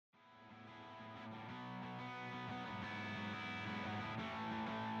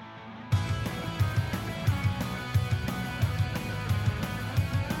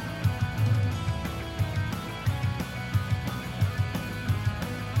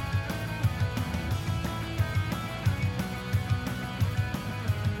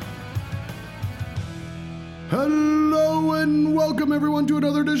Hello and welcome everyone to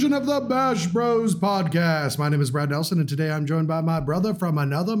another edition of the Bash Bros Podcast. My name is Brad Nelson and today I'm joined by my brother from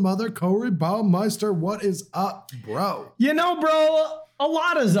another mother, Corey Baumeister. What is up, bro? You know, bro, a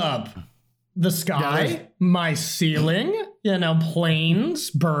lot is up. The sky, my ceiling, planes,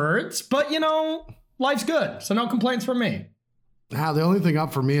 birds, but life's good. So no complaints from me. Now, the only thing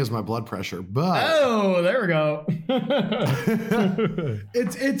up for me is my blood pressure, but oh, there we go.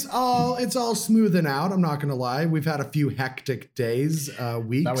 it's all smoothing out. I'm not gonna lie. We've had a few hectic days,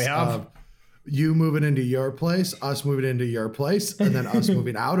 weeks that we have. Of you moving into your place, us moving into your place, and then us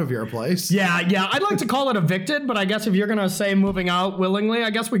moving out of your place. Yeah. I'd like to call it evicted, but I guess if you're gonna say moving out willingly, I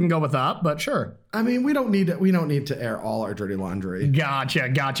guess we can go with that. But sure. I mean, we don't need to air all our dirty laundry. Gotcha.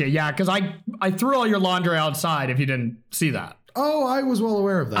 Yeah, because I threw all your laundry outside. If you didn't see that. Oh, I was well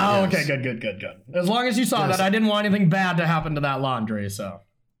aware of that. Oh, yes. Okay, good. As long as you saw that, I didn't want anything bad to happen to that laundry, so.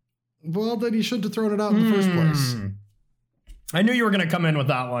 Well, then you shouldn't have thrown it out in the first place. I knew you were going to come in with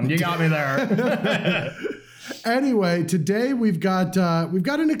that one. You got me there. Anyway, today we've got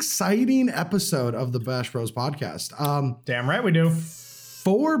an exciting episode of the Bash Bros Podcast. Damn right we do.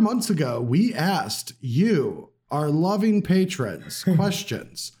 4 months ago, we asked you, our loving patrons,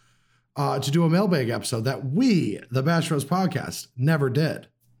 questions. To do a mailbag episode that we, the Bash Bros Podcast, never did.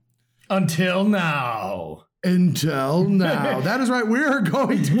 Until now. That is right. We're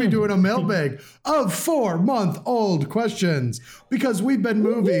going to be doing a mailbag of 4-month-old questions because we've been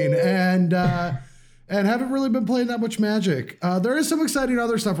moving and haven't really been playing that much Magic. There is some exciting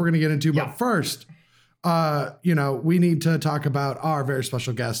other stuff we're going to get into, but first, we need to talk about our very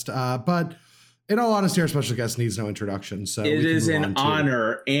special guest. But in all honesty, our special guest needs no introduction. So it is an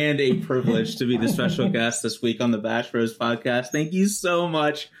honor and a privilege to be the special guest this week on the Bash Bros Podcast. Thank you so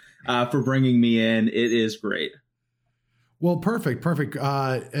much for bringing me in. It is great. Well, perfect.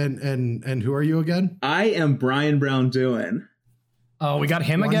 And who are you again? I am Brian Brown-Duin. Oh, we got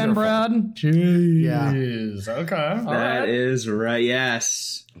him Wonderful. again, Brad? Jeez. Yeah. Okay. That is right.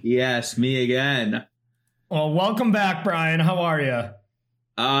 Yes, me again. Well, welcome back, Brian. How are you?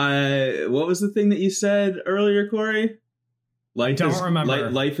 What was the thing that you said earlier, Corey? Don't remember.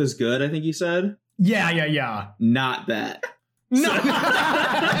 Life is good, I think you said. Yeah. Not that. No.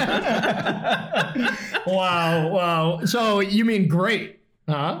 Wow. So you mean great,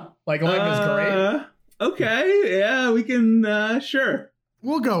 huh? Like life is great? Okay. Yeah, we can, sure.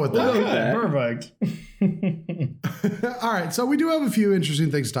 We'll go with that. Perfect. All right. So we do have a few interesting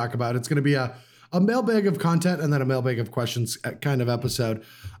things to talk about. It's going to be a mailbag of content and then a mailbag of questions kind of episode.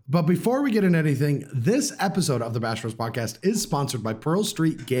 But before we get into anything, this episode of the Bash Bros Podcast is sponsored by Pearl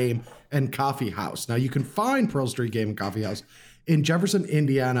Street Game and Coffee House. Now, you can find Pearl Street Game and Coffee House in Jefferson,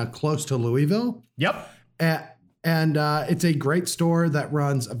 Indiana, close to Louisville. Yep. And it's a great store that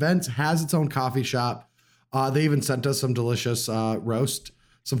runs events, has its own coffee shop. They even sent us some delicious roast,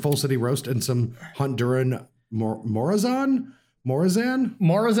 some Full City roast and some Honduran Morazan.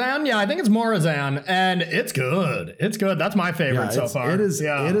 Yeah, I think it's Morazan, and it's good. That's my favorite so far. It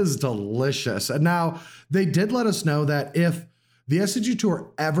is delicious. And now they did let us know that if the SCG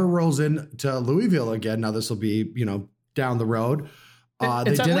Tour ever rolls into Louisville again, now this will be, down the road.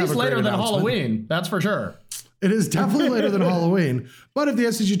 It's at least later than Halloween. That's for sure. It is definitely later than Halloween. But if the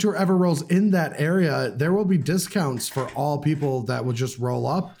SCG Tour ever rolls in that area, there will be discounts for all people that will just roll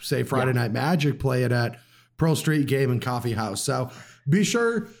up, say Friday Night Magic, play it at Pearl Street Game and Coffee House. So be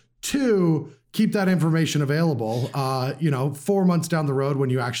sure to keep that information available, 4 months down the road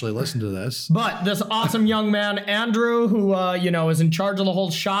when you actually listen to this. But this awesome young man, Andrew, who, is in charge of the whole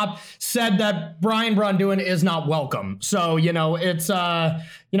shop, said that Brian Brown-Duin is not welcome. So, it's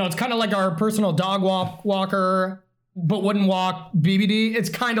kind of like our personal dog walker, but wouldn't walk BBD. It's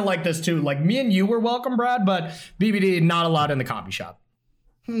kind of like this too. Like me and you were welcome, Brad, but BBD not allowed in the coffee shop.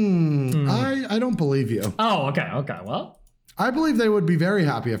 I don't believe you. Oh, okay. Well, I believe they would be very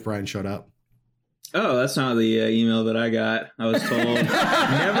happy if Brian showed up. Oh, that's not the email that I got. I was told,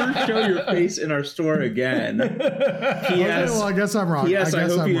 never show your face in our store again. P.S. Okay, well, I guess I'm wrong. Yes, I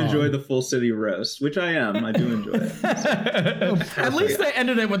hope you enjoy the Full City roast, which I am. I do enjoy it. At least they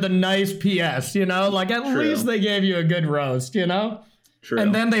ended it with a nice PS, Like at least they gave you a good roast, True.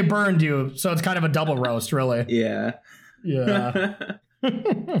 And then they burned you, so it's kind of a double roast, really. Yeah.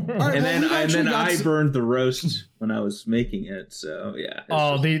 Right, and then I burned the roast when I was making it. So yeah.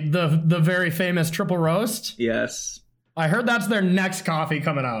 The very famous triple roast. Yes. I heard that's their next coffee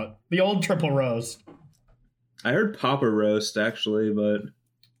coming out. The old triple roast. I heard Papa roast actually, but.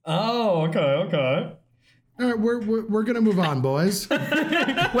 Oh, okay. All right, we're gonna move on, boys.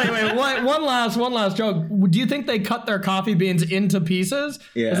 wait. One last joke. Do you think they cut their coffee beans into pieces?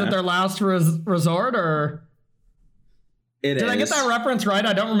 Yeah. Is it their last resort, or? Did I get that reference right?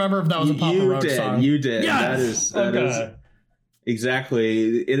 I don't remember if that was a Papa Roach song. You did. Yes! That is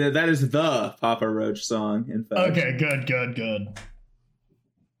exactly. That is the Papa Roach song, in fact. Okay, good.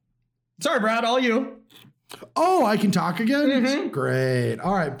 Sorry, Brad, all you. Oh, I can talk again? Mm-hmm. Great.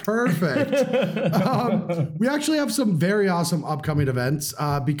 All right, perfect. We actually have some very awesome upcoming events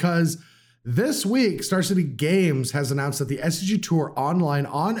because this week, Star City Games has announced that the SCG Tour online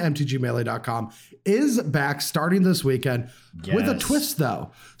on mtgmelee.com is back starting this weekend with a twist,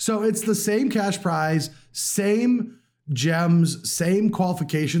 though. So it's the same cash prize, same gems, same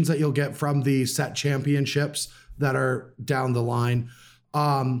qualifications that you'll get from the set championships that are down the line,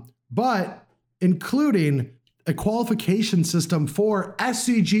 but including a qualification system for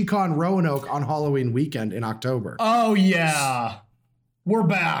SCGCon Roanoke on Halloween weekend in October. Oh, yeah. We're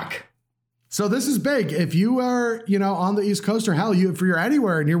back. So this is big. If you are, on the East Coast or hell, if you're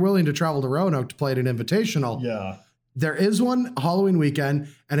anywhere and you're willing to travel to Roanoke to play at an invitational, there is one Halloween weekend.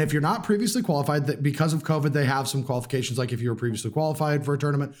 And if you're not previously qualified, that because of COVID, they have some qualifications. Like if you were previously qualified for a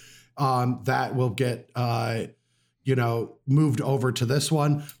tournament, that will get, moved over to this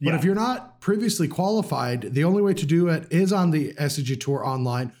one. But if you're not previously qualified, the only way to do it is on the SCG Tour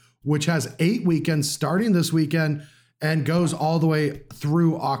online, which has 8 weekends starting this weekend and goes all the way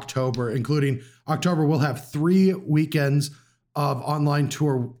through October, including October. We'll have 3 weekends of online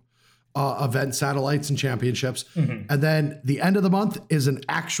tour event satellites and championships. Mm-hmm. And then the end of the month is an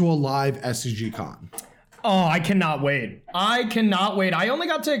actual live SCG Con. Oh, I cannot wait. I only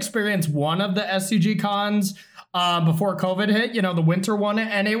got to experience one of the SCG Cons before COVID hit, the winter one,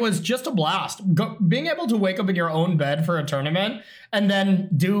 and it was just a blast. Being able to wake up in your own bed for a tournament and then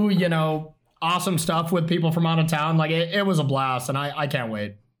do, awesome stuff with people from out of town. Like it was a blast, and I can't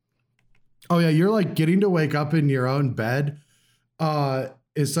wait. Oh yeah, you're like getting to wake up in your own bed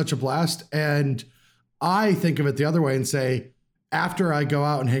is such a blast. And I think of it the other way and say, after I go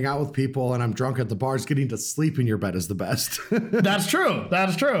out and hang out with people and I'm drunk at the bars, getting to sleep in your bed is the best. That's true.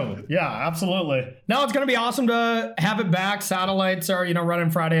 Yeah, absolutely. Now it's going to be awesome to have it back. Satellites are,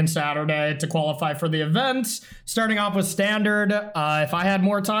 running Friday and Saturday to qualify for the events. Starting off with standard. If I had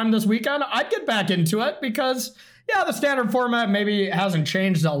more time this weekend, I'd get back into it because, the standard format maybe hasn't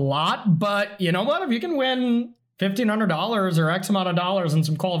changed a lot. But you know what? If you can win $1,500 or X amount of dollars in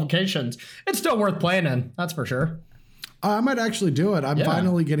some qualifications, it's still worth playing in. That's for sure. I might actually do it. I'm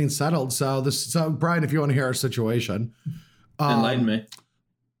finally getting settled. So Brian, if you want to hear our situation, enlighten me.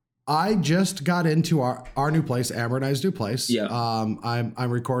 I just got into our new place, Amber and I's new place. Yeah.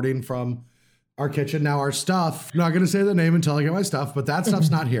 I'm recording from our kitchen now. Our stuff. I'm not going to say the name until I get my stuff, but that stuff's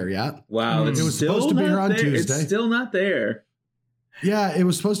not here yet. Wow, it was supposed to be here on Tuesday. It's still not there. Yeah, it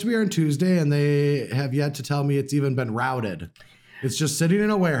was supposed to be here on Tuesday, and they have yet to tell me it's even been routed. It's just sitting in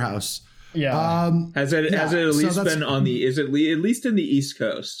a warehouse. Yeah. Has it at least been on the? Is it at least in the East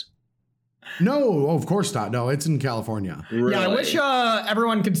Coast? No, of course not. No, it's in California. Really? Yeah, I wish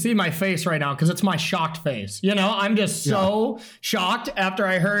everyone could see my face right now because it's my shocked face. I'm just so shocked after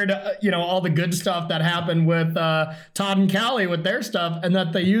I heard, all the good stuff that happened with Todd and Callie with their stuff and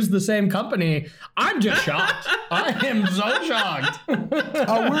that they use the same company. I'm just shocked. I am so shocked.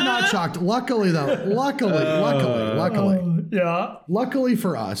 Oh, we're not shocked. Luckily, though. Luckily. Yeah. Luckily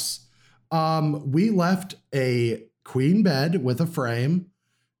for us, we left a queen bed with a frame,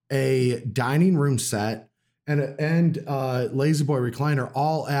 a dining room set, and Lazy Boy recliner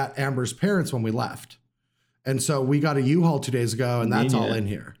all at Amber's parents when we left. And so we got a U-Haul 2 days ago, and that's all in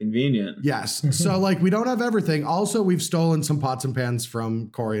here. Convenient. Yes. So we don't have everything. Also, we've stolen some pots and pans from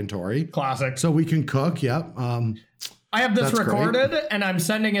Corey and Tori. Classic. So we can cook. Yep. I have this recorded, and I'm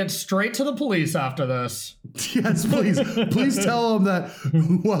sending it straight to the police after this. Yes, please. Please tell them that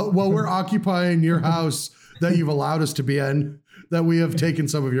while we're occupying your house that you've allowed us to be in, that we have taken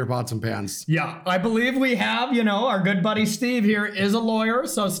some of your pots and pans. Yeah, I believe we have, our good buddy Steve here is a lawyer.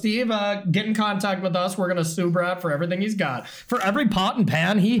 So Steve, get in contact with us. We're going to sue Brad for everything he's got, for every pot and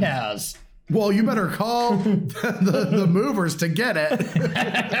pan he has. Well, you better call the movers to get it.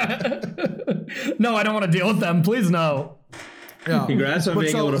 No, I don't want to deal with them. Please, no. Yeah. Congrats on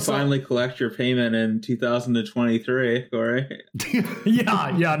being able to finally collect your payment in 2023, Corey.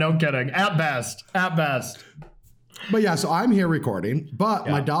 Yeah, no kidding. At best. But yeah, so I'm here recording, but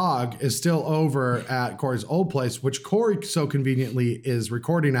my dog is still over at Corey's old place, which Corey so conveniently is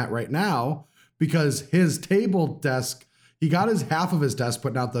recording at right now because his table desk, he got half of his desk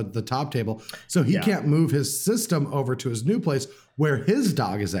putting out the top table, so he can't move his system over to his new place where his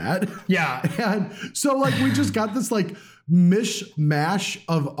dog is at. Yeah. And so we just got this mishmash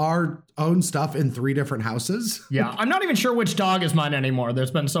of our own stuff in 3 different houses. Yeah, I'm not even sure which dog is mine anymore.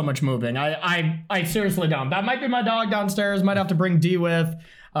 There's been so much moving. I seriously don't. That might be my dog downstairs. Might have to bring D with.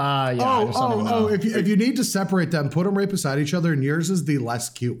 Yeah, If you need to separate them, put them right beside each other, and yours is the less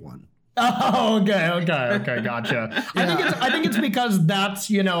cute one. Oh, okay, gotcha. I think it's because that's,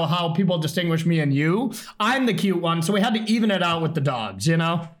 how people distinguish me and you. I'm the cute one, so we had to even it out with the dogs,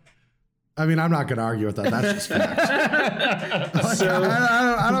 I mean, I'm not going to argue with that. That's just facts. So,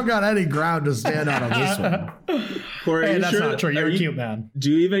 I don't got any ground to stand on this one. Corey, hey, that's not true. You're a cute man.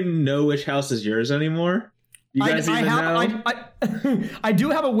 Do you even know which house is yours anymore? You guys know? I do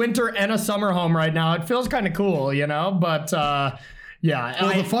have a winter and a summer home right now. It feels kind of cool, but yeah.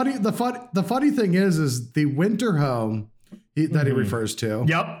 Well, the funny thing is the winter home that he refers to.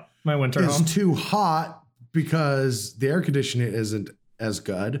 Yep, my winter home is too hot because the air conditioning isn't as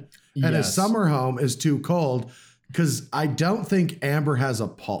good, and his summer home is too cold because I don't think Amber has a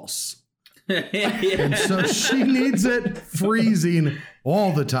pulse, and so she needs it freezing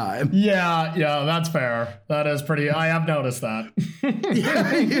all the time. Yeah, that's fair. That is pretty. I have noticed that.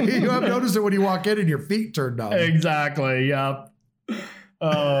 Yeah, you have noticed it when you walk in and your feet turn numb. Exactly. Yep.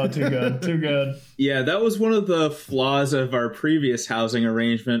 Oh, too good. Yeah, that was one of the flaws of our previous housing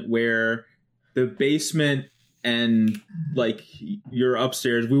arrangement where the basement and like your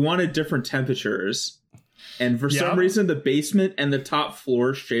upstairs, we wanted different temperatures. And for some reason, the basement and the top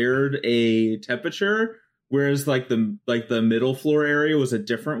floor shared a temperature, whereas like the middle floor area was a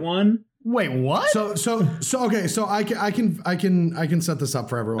different one. Wait, what? So okay, so I can set this up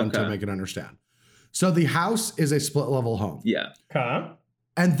for everyone to make it understand. So the house is a split level home. Yeah. Okay.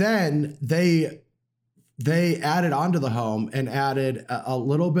 And then they added onto the home and added a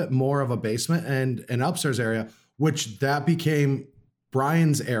little bit more of a basement and an upstairs area, which that became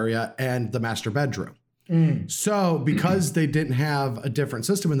Brian's area and the master bedroom. So because they didn't have a different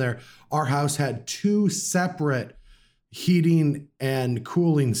system in there, our house had 2 separate heating and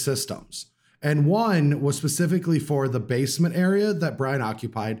cooling systems. And one was specifically for the basement area that Brian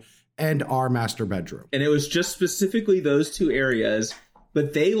occupied and our master bedroom. And it was just specifically those 2 areas,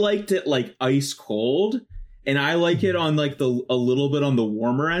 but they liked it like ice cold, and I like it on like a little bit on the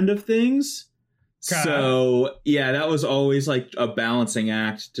warmer end of things. Okay. So yeah, that was always like a balancing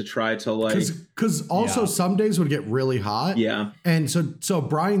act to try to like, because also some days would get really hot. Yeah. And so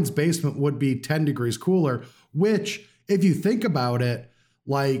Brian's basement would be 10 degrees cooler, which if you think about it,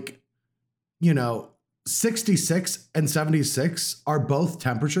 like, 66 and 76 are both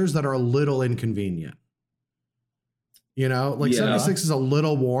temperatures that are a little inconvenient. 76 is a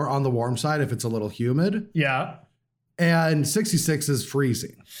little more on the warm side if it's a little humid. Yeah. And 66 is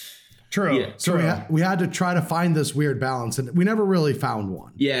freezing. True. Yeah. So we had to try to find this weird balance, and we never really found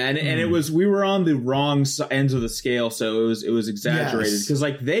one. Yeah, and it was, we were on the wrong ends of the scale, so it was exaggerated because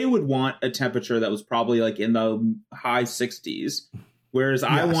like they would want a temperature that was probably like in the high 60s, whereas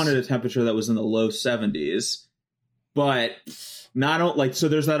I wanted a temperature that was in the low 70s. But so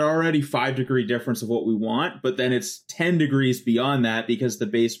there's that already 5 degree difference of what we want, but then it's 10 degrees beyond that because the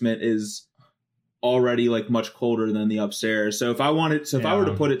basement is already like much colder than the upstairs. So if I were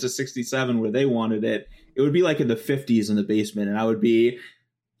to put it to 67 where they wanted it, it would be like in the 50s in the basement, and I would be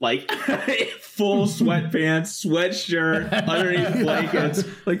like full sweatpants, sweatshirt, underneath blankets,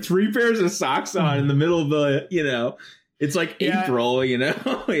 like 3 pairs of socks on in the middle of the, it's like April,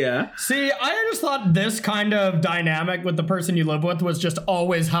 Yeah. See, I just thought this kind of dynamic with the person you live with was just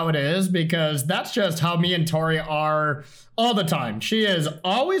always how it is, because that's just how me and Tori are all the time. She is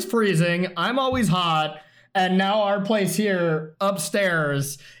always freezing. I'm always hot. And now our place here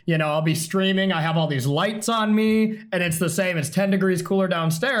upstairs, I'll be streaming. I have all these lights on me, and it's the same. It's 10 degrees cooler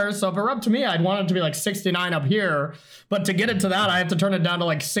downstairs. So if it were up to me, I'd want it to be like 69 up here. But to get it to that, I have to turn it down to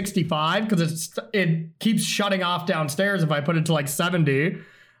like 65 because it keeps shutting off downstairs if I put it to like 70.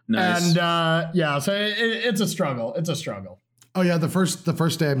 Nice. And so it's a struggle. It's a struggle. Oh yeah, the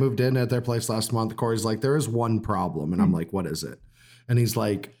first day I moved in at their place last month, Corey's like, there is one problem, and I'm like, what is it? And he's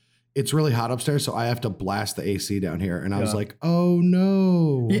like, it's really hot upstairs, so I have to blast the AC down here. And I was like, oh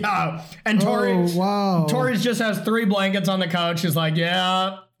no. Yeah. And Tori's just has 3 blankets on the couch. She's like,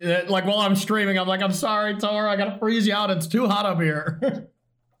 like while I'm streaming, I'm like, I'm sorry, Tori, I gotta freeze you out. It's too hot up here.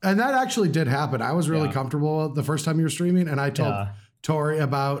 And that actually did happen. I was really comfortable the first time you were streaming, and I told Tori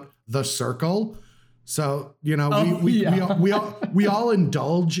about The Circle. So, we all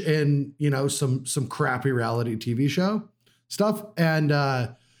indulge in, some crappy reality TV show stuff.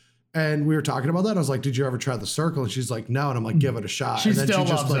 And we were talking about that. I was like, did you ever try The Circle? And she's like, no. And I'm like, give it a shot. She and then still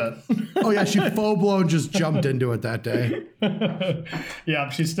she just loves it. Oh yeah, she full blown just jumped into it that day. Yeah,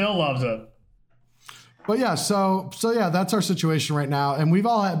 she still loves it. But yeah, so yeah, that's our situation right now, and we've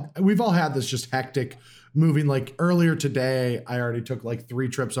all had this just hectic moving. Like earlier today, I already took like 3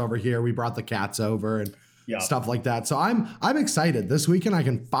 trips over here. We brought the cats over and stuff like that. So I'm excited. This weekend I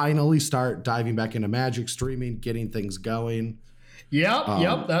can finally start diving back into Magic, streaming, getting things going.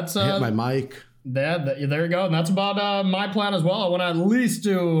 Yep. That's hit my mic. There you go. And that's about my plan as well. I want to at least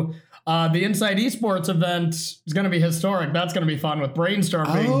do the Inside Esports event is going to be historic. That's going to be fun with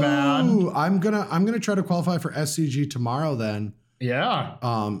Brainstorm being bad. I'm gonna try to qualify for SCG tomorrow then. Yeah.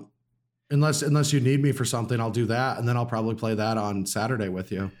 Unless you need me for something, I'll do that, and then I'll probably play that on Saturday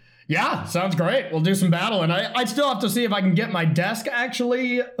with you. Yeah, sounds great. We'll do some battle, and I still have to see if I can get my desk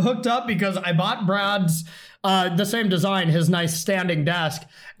actually hooked up because I bought Brad's the same design, his nice standing desk,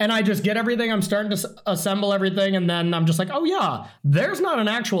 and I just get everything. I'm starting to assemble everything, and then I'm just like, oh yeah, there's not an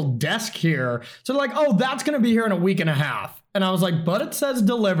actual desk here. So they're like, oh, that's going to be here in a week and a half. And I was like, but it says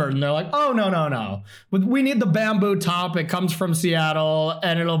delivered. And they're like, oh, no. We need the bamboo top. It comes from Seattle,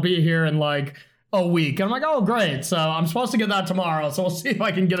 and it'll be here in like a week. And I'm like, oh, great. So I'm supposed to get that tomorrow. So we'll see if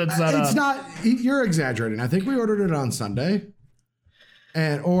I can get it set up. It's not, you're exaggerating. I think we ordered it on Sunday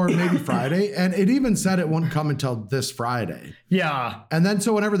or maybe Friday. And it even said it wouldn't come until this Friday. Yeah. And then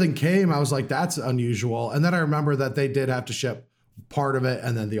so when everything came, I was like, that's unusual. And then I remember that they did have to ship part of it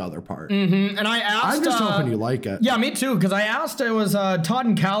and then the other part. Mm-hmm. And I asked, I'm just hoping you like it. Yeah, me too. Because I asked, it was Todd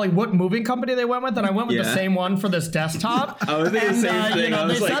and Callie what moving company they went with, and I went with the same one for this desktop. I was thinking the same thing.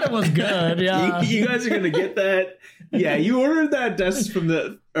 They said it was good. Yeah, you guys are gonna get that. Yeah, you ordered that desk from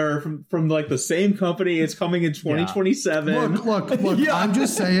like the same company. It's coming in 2027. Look. Yeah. I'm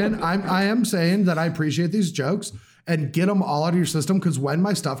just saying. I am saying that I appreciate these jokes and get them all out of your system, because when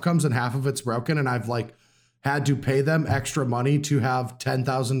my stuff comes and half of it's broken and I've like had to pay them extra money to have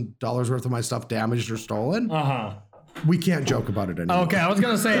 $10,000 worth of my stuff damaged or stolen. We can't joke about it anymore. Okay, I was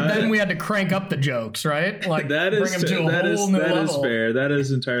gonna say then we had to crank up the jokes, right? Like that is bring them to a whole new level. That is fair. That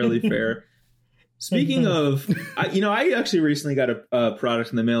is entirely fair. Speaking of, I actually recently got a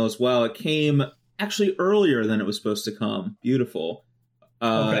product in the mail as well. It came actually earlier than it was supposed to come. Beautiful.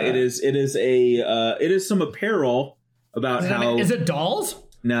 Okay. It is some apparel about how. Is it dolls?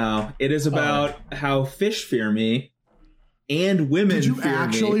 No, it is about how fish fear me and women fear me. Did you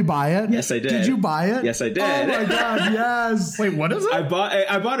actually buy it? Yes, I did. Did you buy it? Yes, I did. Oh my God, yes. Wait, what is it? I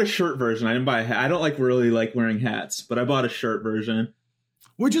bought a shirt version. I didn't buy a hat. I don't really like wearing hats, but I bought a shirt version.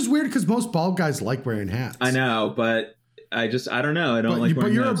 Which is weird because most bald guys like wearing hats. I know, but I don't know. I don't like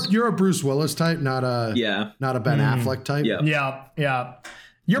wearing hats. But you're a Bruce Willis type, not a Ben Affleck type. Yeah.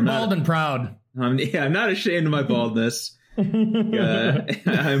 You're bald and proud. I'm not ashamed of my baldness.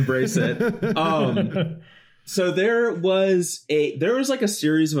 I embrace it. So there was like a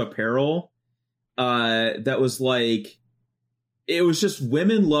series of apparel that was like, it was just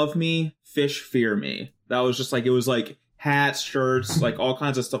women love me, fish fear me. That was just like, it was like hats, shirts, like all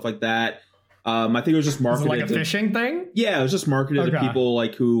kinds of stuff like that. I think it was just marketed. Is it like a fishing thing? Yeah, it was just marketed to people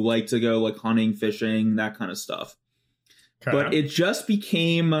like who like to go like hunting, fishing, that kind of stuff. Okay. But it just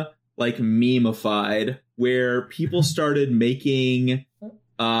became like meme-ified, where people started making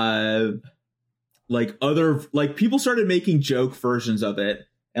people started making joke versions of it.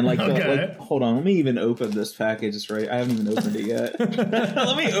 And hold on, let me even open this package. It's right. I haven't even opened it yet.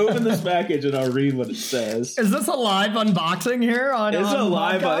 Let me open this package and I'll read what it says. Is this a live unboxing here?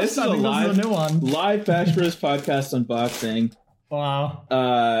 This is a new one. Live Bash Bros podcast unboxing. Wow.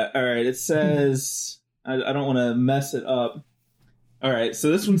 All right. It says, I don't want to mess it up. All right. So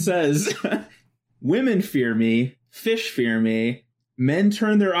this one says, women fear me, fish fear me, men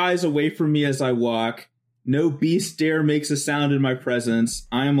turn their eyes away from me as I walk. No beast dare makes a sound in my presence.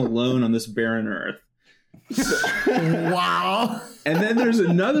 I am alone on this barren earth. Wow. And then there's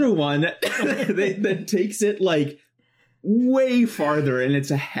another one that takes it like way farther, and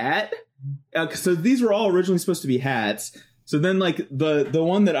it's a hat. So these were all originally supposed to be hats. So then like the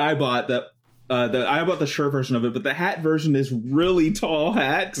one that I bought, I bought the shirt version of it, but the hat version is really tall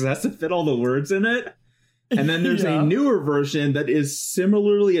hat because it has to fit all the words in it. And then there's a newer version that is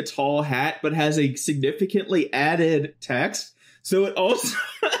similarly a tall hat, but has a significantly added text. So it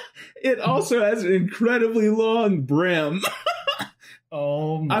also has an incredibly long brim.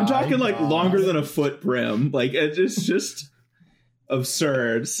 Oh my I'm talking like God. longer than a foot brim. Like it's just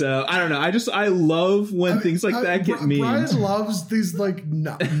absurd. So I don't know. I love when things like that get memed. Brian loves these like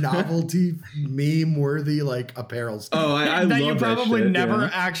novelty meme worthy like apparel stuff. Oh, I love that you probably never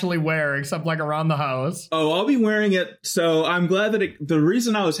actually wear except like around the house. Oh, I'll be wearing it. So I'm glad that the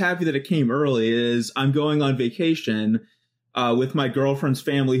reason I was happy that it came early is I'm going on vacation with my girlfriend's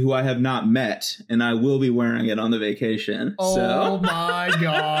family who I have not met, and I will be wearing it on the vacation. Oh my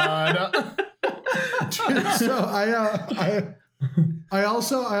God. So I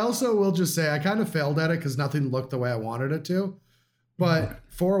also will just say I kind of failed at it because nothing looked the way I wanted it to. But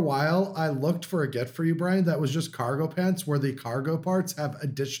for a while, I looked for a gift for you, Brian, that was just cargo pants where the cargo parts have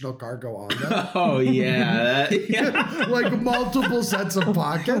additional cargo on them. Oh, yeah. Yeah. Like multiple sets of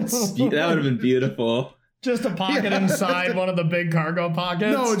pockets. That would have been beautiful. Just a pocket inside one of the big cargo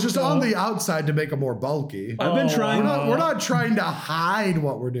pockets? No, just on the outside to make them more bulky. I've been trying. We're not trying to hide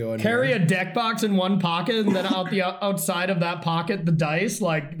what we're doing. Carry here. a deck box in one pocket and then out the outside of that pocket, the dice.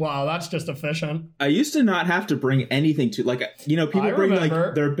 Like, wow, that's just efficient. I used to not have to bring anything to, like, you know, people bring like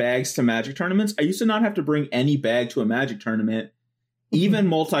their bags to Magic tournaments. I used to not have to bring any bag to a Magic tournament, even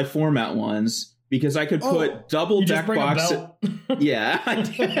multi-format ones. Because I could put double deck boxes. Yeah, I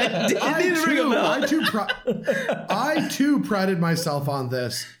too prided myself on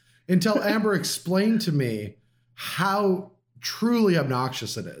this until Amber explained to me how truly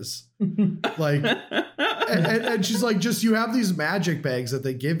obnoxious it is. Like, and she's like, just you have these Magic bags that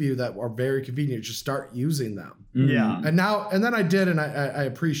they give you that are very convenient. Just start using them. Yeah. And then I did, and I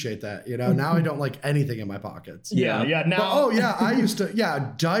appreciate that. You know, now I don't like anything in my pockets. Yeah. Now, I used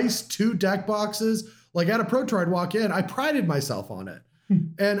to, dice 2 deck boxes. Like at a Pro Tour, I'd walk in. I prided myself on it.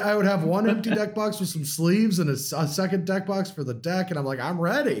 And I would have one empty deck box with some sleeves and a second deck box for the deck. And I'm like, I'm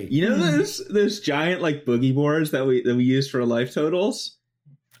ready. You know those giant like boogie boards that we used for life totals?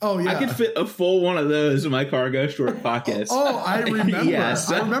 Oh, yeah. I could fit a full one of those in my cargo short pockets. I remember.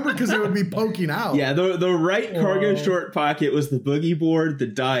 Yes. I remember because it would be poking out. Yeah, the right cargo short pocket was the boogie board, the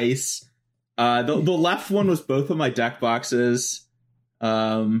dice. The left one was both of my deck boxes.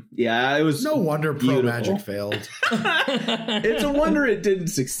 It was no wonder beautiful. Pro Magic failed. It's a wonder it didn't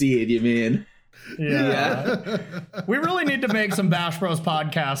succeed, you mean? Yeah. We really need to make some Bash Bros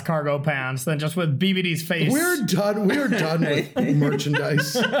podcast cargo pants than just with BBD's face. We're done with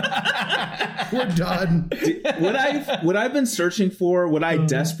merchandise. We're done. What I've been searching for, what I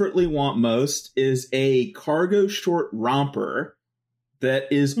desperately want most is a cargo short romper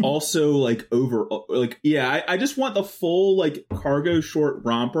that is also like I just want the full like cargo short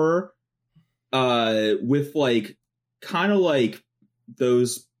romper with like kind of like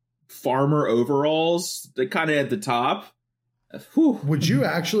those farmer overalls that kind of at the top. Whew. Would you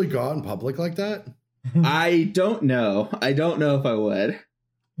actually go out in public like that? I don't know if I would,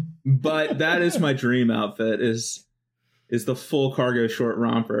 but that is my dream outfit is the full cargo short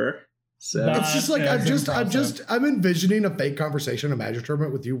romper. So it's just like I'm envisioning a fake conversation, a Magic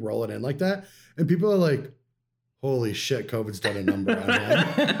tournament with you rolling in like that, and people are like, "Holy shit, COVID's done a number on him."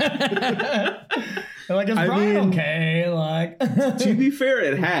 They're like, is Brian okay? Like, to be fair,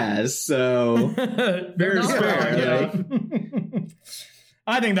 it has. So fair is fair.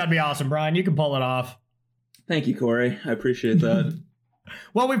 I think that'd be awesome, Brian. You can pull it off. Thank you, Corey. I appreciate that.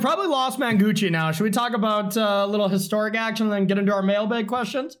 Well, we probably lost Mangucci now. Should we talk about a little historic action and then get into our mailbag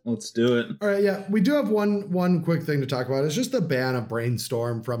questions? Let's do it. All right, yeah. We do have one quick thing to talk about. It's just the ban of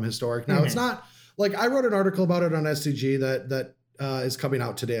Brainstorm from Historic. Now, it's not, like, I wrote an article about it on SCG that is coming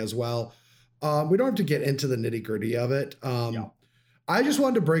out today as well. We don't have to get into the nitty-gritty of it. I just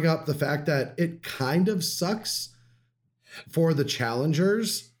wanted to bring up the fact that it kind of sucks for the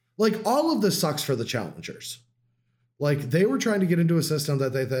challengers. Like, all of this sucks for the challengers. Like, they were trying to get into a system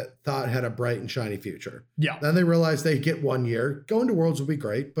that they thought had a bright and shiny future. Yeah. Then they realized they get 1 year. Going to Worlds would be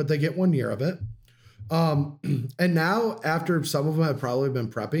great, but they get 1 year of it. And now, after some of them have probably been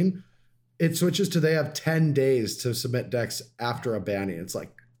prepping, it switches to they have 10 days to submit decks after a banning. It's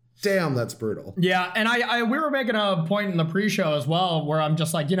like, damn, that's brutal. Yeah, and we were making a point in the pre-show as well where I'm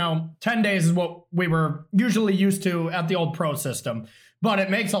just like, 10 days is what we were usually used to at the old pro system. But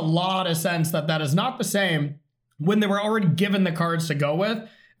it makes a lot of sense that is not the same when they were already given the cards to go with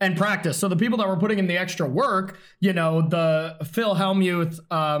and practice. So the people that were putting in the extra work, the Phil Hellmuth,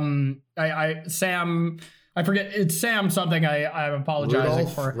 Sam, I forget, it's Sam something, I'm apologizing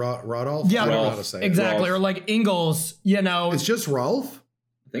for. Rodolph? Yeah, I don't know how to say exactly. it. Or like Ingalls, It's just Rolf?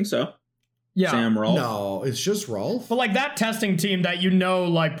 I think so. Yeah. Sam Rolf. No, it's just Rolf. But like that testing team that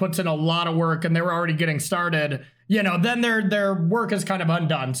like puts in a lot of work and they were already getting started, then their work is kind of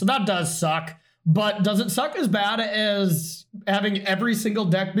undone. So that does suck. But does it suck as bad as having every single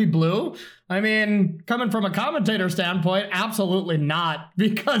deck be blue? I mean, coming from a commentator standpoint, absolutely not.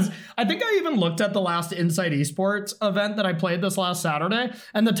 Because I think I even looked at the last Inside Esports event that I played this last Saturday,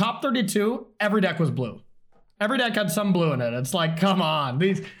 and the top 32, every deck was blue. Every deck had some blue in it. It's like, come on,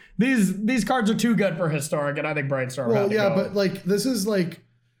 these cards are too good for Historic, and I think Brainstorm. Well, yeah, but like this is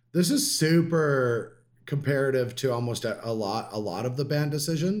super comparative to almost a lot of the ban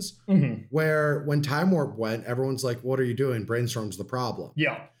decisions, where when Time Warp went, everyone's like, what are you doing? Brainstorm's the problem.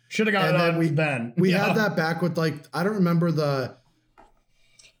 Yeah. Should have got it on Ben. We had that back with like, I don't remember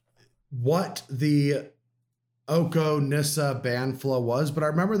what the Oko Nissa ban flow was, but I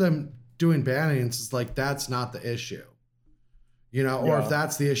remember them doing bannings. It's like, that's not the issue, you know, or if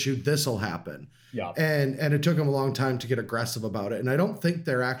that's the issue, this will happen. Yeah. And it took them a long time to get aggressive about it. And I don't think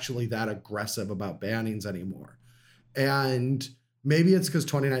they're actually that aggressive about bannings anymore. And maybe it's because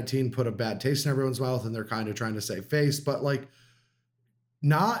 2019 put a bad taste in everyone's mouth and they're kind of trying to save face, but like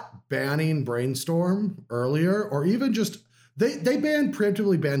not banning Brainstorm earlier, or even just they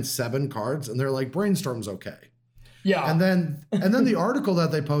preemptively banned 7 cards and they're like, Brainstorm's okay. Yeah. And then the article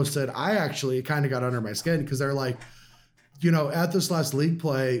that they posted, I actually kind of got under my skin because they're like, you know, at this last league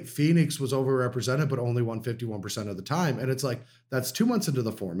play, Phoenix was overrepresented, but only won 51% of the time. And it's like, that's 2 months into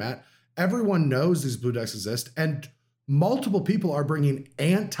the format. Everyone knows these blue decks exist, and multiple people are bringing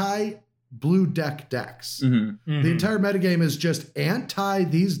anti-blue decks. Mm-hmm. Mm-hmm. The entire metagame is just anti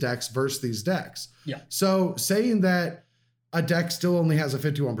these decks versus these decks. Yeah. So saying that a deck still only has a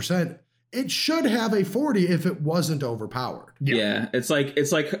 51%, it should have a 40 if it wasn't overpowered. Yeah, it's like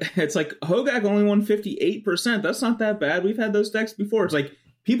Hogak only won 58%. That's not that bad. We've had those decks before. It's like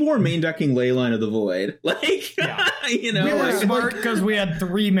people were main decking Leyline of the Void. Like, you know, we were smart because we had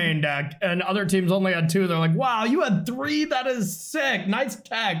 3 main deck, and other teams only had 2. They're like, "Wow, you had 3? That is sick. Nice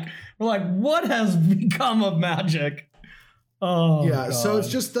tech." We're like, "What has become of Magic?" Oh, yeah. God. So it's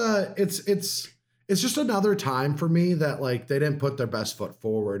just it's just another time for me that like they didn't put their best foot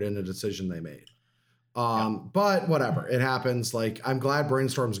forward in a decision they made. But whatever, it happens. Like, I'm glad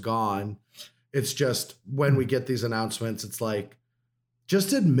Brainstorm's gone. It's just when we get these announcements, it's like,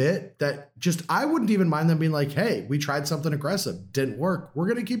 just admit that I wouldn't even mind them being like, hey, we tried something aggressive. Didn't work. We're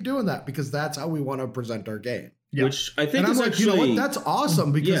going to keep doing that because that's how we want to present our game. Yeah. Which I think and is I'm like, actually, you know what? That's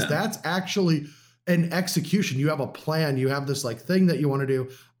awesome because that's actually an execution. You have a plan. You have this like thing that you want to do.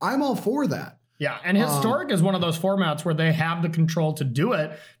 I'm all for that. Yeah, and Historic is one of those formats where they have the control to do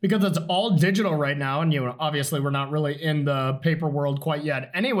it because it's all digital right now. And, you know, obviously we're not really in the paper world quite yet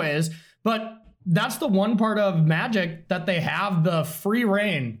anyways, but that's the one part of Magic that they have the free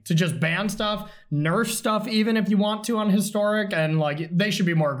reign to just ban stuff, nerf stuff, even if you want to on Historic. And like, they should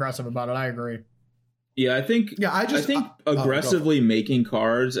be more aggressive about it. I agree. Yeah, I think aggressively making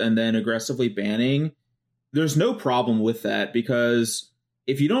cards and then aggressively banning, there's no problem with that because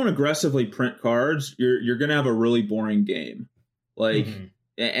if you don't aggressively print cards, you're going to have a really boring game, like,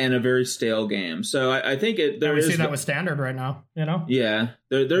 and a very stale game. So I think we see that with Standard right now, you know? Yeah,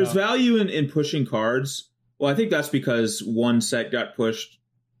 there's value in pushing cards. Well, I think that's because one set got pushed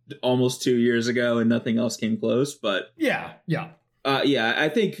almost 2 years ago and nothing else came close. But yeah. I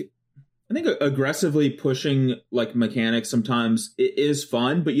think aggressively pushing like mechanics sometimes it is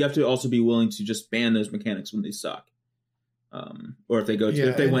fun, but you have to also be willing to just ban those mechanics when they suck. Or if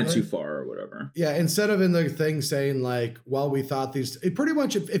they went too far or whatever. Yeah, instead of in the thing saying like, well, we thought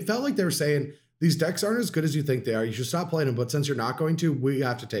it felt like they were saying these decks aren't as good as you think they are. You should stop playing them, but since you're not going to, we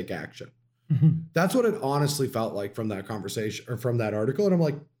have to take action. That's what it honestly felt like from that conversation or from that article. And I'm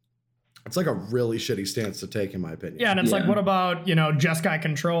like, it's like a really shitty stance to take, in my opinion. Yeah, and it's like, what about, you know, Jeskai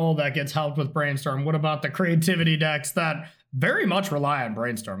Control that gets helped with Brainstorm? What about the creativity decks that very much rely on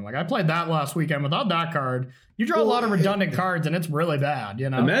Brainstorm? Like, I played that last weekend. Without that card, you draw a lot of redundant cards, and it's really bad, you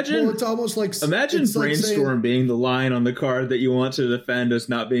know? It's almost like... Imagine Brainstorm being the line on the card that you want to defend as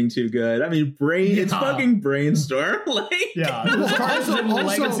not being too good. I mean, it's fucking Brainstorm. Like, this card is a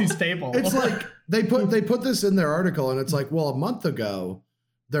legacy staple. It's like, they put this in their article, and it's like, well, a month ago,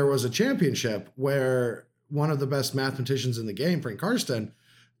 there was a championship where one of the best mathematicians in the game, Frank Karsten,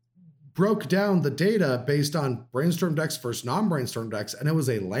 broke down the data based on Brainstorm decks versus non-Brainstorm decks, and it was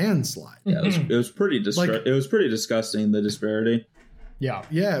a landslide. Yeah, it was pretty it was pretty disgusting, the disparity. Yeah,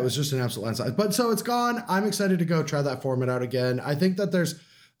 it was just an absolute landslide. But so it's gone. I'm excited to go try that format out again. I think that there's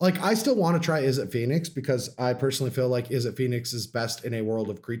I still want to try Is It Phoenix because I personally feel like Is It Phoenix is best in a world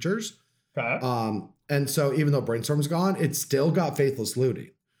of creatures. Okay. And so even though Brainstorm's gone, it's still got Faithless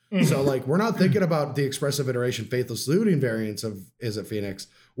Looting. So like, we're not thinking about the expressive iteration Faithless Looting variants of Is It Phoenix.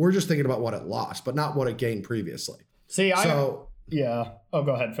 We're just thinking about what it lost, but not what it gained previously. Oh,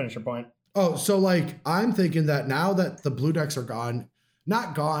 go ahead. Finish your point. Oh, so like, I'm thinking that now that the blue decks are gone,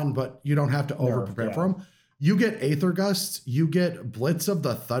 not gone, but you don't have to over prepare for them. You get Aether Gusts, you get Blitz of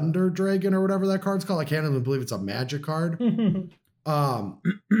the Thunder Dragon or whatever that card's called. I can't even believe it's a magic card.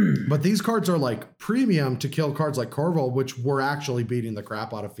 But these cards are like premium to kill cards like Corval, which were actually beating the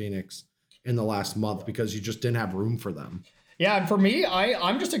crap out of Phoenix in the last month because you just didn't have room for them. Yeah, and for me,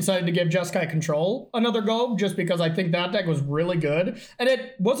 I'm just excited to give Jeskai Control another go just because I think that deck was really good. And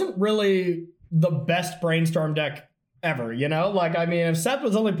it wasn't really the best Brainstorm deck ever, you know? Like, I mean, if Seth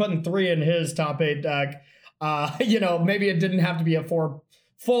was only putting 3 in his top 8 deck, you know, maybe it didn't have to be a full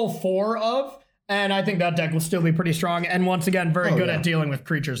 4 of, and I think that deck will still be pretty strong. And once again, very good at dealing with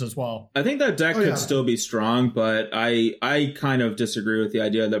creatures as well. I think that deck could still be strong, but I kind of disagree with the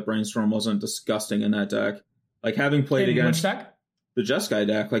idea that Brainstorm wasn't disgusting in that deck. Like, having played against which deck? The Jeskai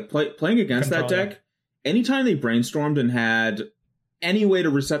deck, like playing against that deck, anytime they brainstormed and had any way to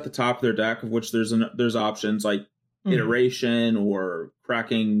reset the top of their deck, of which there's options like iteration or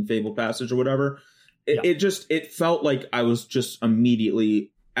cracking Fabled Passage or whatever, it felt like I was just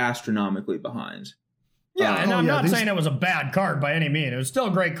immediately astronomically behind. Yeah, and I'm not saying it was a bad card by any means. It was still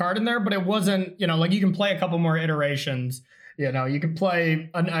a great card in there, but it wasn't, you know, like you can play a couple more iterations. You know, you can play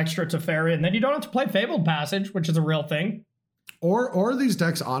an extra Teferi, and then you don't have to play Fabled Passage, which is a real thing. Or these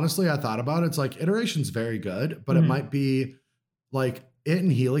decks, honestly, I thought about it. It's like iteration's very good, but it might be like it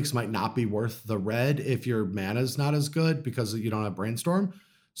and Helix might not be worth the red if your mana's not as good because you don't have Brainstorm.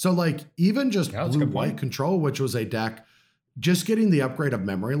 So like even just blue-white control, which was a deck, just getting the upgrade of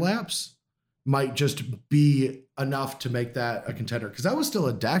Memory Lapse might just be enough to make that a contender. Because that was still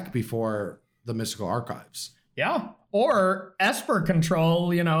a deck before the Mystical Archives. Yeah. Or Esper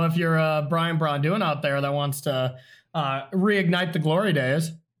control, you know, if you're a Brian Braun-Duin out there that wants to reignite the glory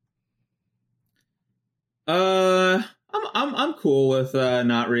days. I'm cool with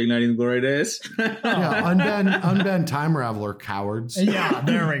not reigniting the glory days. Yeah, unban Time Raveler, cowards. Yeah,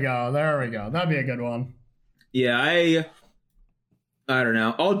 there we go. That'd be a good one. Yeah, I don't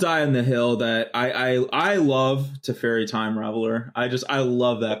know. I'll die on the hill that I love Teferi Time Raveler. I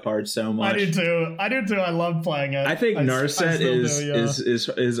love that card so much. I do too. I love playing it. I think Narset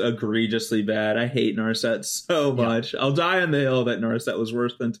is egregiously bad. I hate Narset so much. I'll die on the hill that Narset was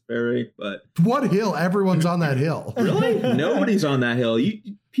worse than Teferi, but what hill? Everyone's on that hill. Really? Nobody's on that hill.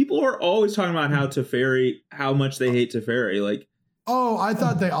 People are always talking about how much they hate Teferi. Like, oh, I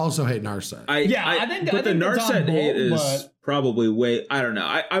thought they also hate Narset. I think the Narset hate is probably way. I don't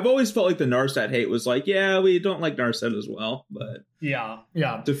know. I've always felt like the Narset hate was like, yeah, we don't like Narset as well, but yeah.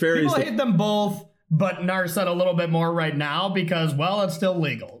 Teferi's people hate them both, but Narset a little bit more right now because, well, it's still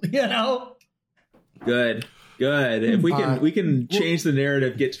legal. You know. Good. If we can change the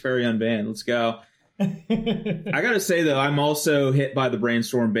narrative, get Teferi unbanned. Let's go. I gotta say though, I'm also hit by the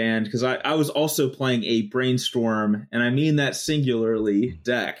Brainstorm ban because I was also playing a Brainstorm, and I mean that singularly,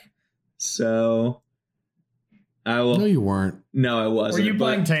 deck. So I will. No, you weren't. No, I wasn't. Were you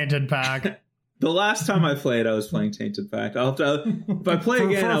playing Tainted Pack? The last time I played, I was playing Tainted Pack. I'll have to, if I play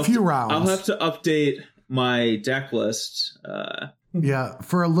again, for a few rounds. I'll have to update my deck list. Yeah,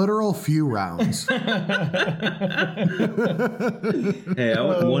 for a literal few rounds. Hey, I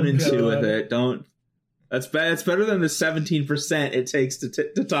went 1 and 2 with it. Don't. That's bad. It's better than the 17% it takes to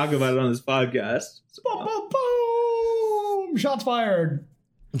talk about it on this podcast. Boom, boom, boom! Shots fired.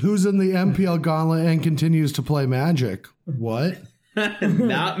 Who's in the MPL gauntlet and continues to play Magic? What?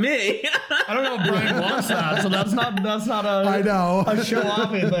 Not me. I don't know if Brian wants that, so that's not a I know a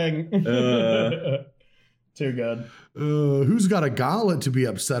show-offy thing. Too good. Who's got a gauntlet to be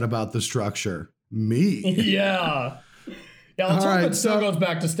upset about the structure? Me. Yeah. Yeah, let's hope it still goes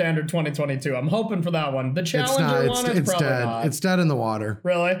back to standard 2022. I'm hoping for that one. The Challenger one is probably dead. not. It's dead in the water.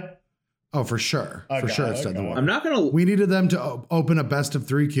 Really? Oh, for sure. For sure it's dead in the water. I'm not going to... We needed them to open a best of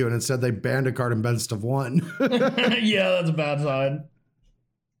 3 queue, and instead they banned a card in best of 1. Yeah, that's a bad sign.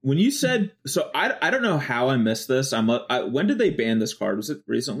 When you said... So I don't know how I missed this. When did they ban this card? Was it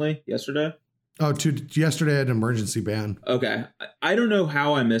recently? Yesterday? Oh, yesterday I had an emergency ban. Okay. I don't know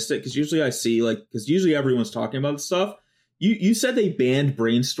how I missed it, because usually I see, because usually everyone's talking about this stuff. You said they banned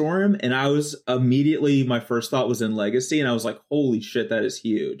Brainstorm, and I was immediately, my first thought was in Legacy, and I was like, holy shit, that is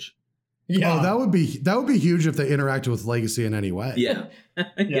huge. Yeah. Oh, that would be huge if they interacted with Legacy in any way. Yeah.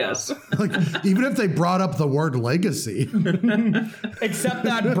 Yes. Like, even if they brought up the word Legacy. Except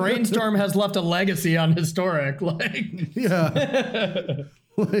that Brainstorm has left a legacy on Historic. Yeah.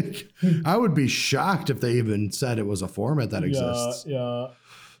 Like, I would be shocked if they even said it was a format that exists. Yeah.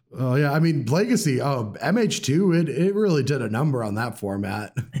 Oh, yeah. I mean, Legacy, MH2, it really did a number on that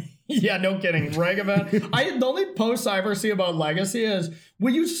format. Yeah, no kidding. Ragavan. The only post I ever see about Legacy is,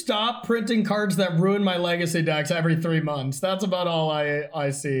 will you stop printing cards that ruin my Legacy decks every 3 months? That's about all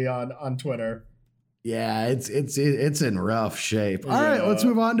I see on Twitter. Yeah, it's in rough shape. All right, let's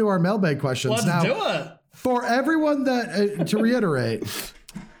move on to our mailbag questions. Let's do it. For everyone that, to reiterate,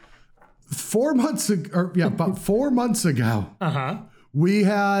 4 months ago, about 4 months ago, we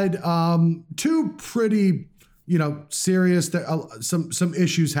had 2 pretty, serious, some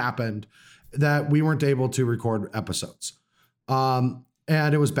issues happened that we weren't able to record episodes.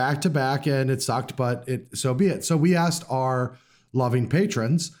 and it was back to back, and it sucked, but so be it. So we asked our loving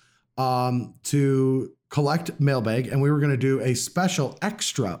patrons to collect mailbag, and we were going to do a special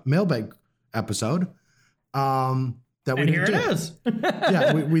extra mailbag episode. That we And didn't here do. it is.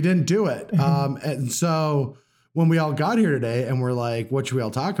 Yeah, we didn't do it. And so when we all got here today and we're like, what should we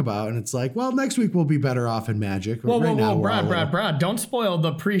all talk about? And it's like, well, next week we'll be better off in Magic. Whoa, Right now, whoa, we're all Brad, don't spoil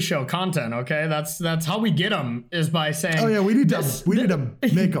the pre-show content, okay? That's how we get them, is by saying, Oh yeah, we need to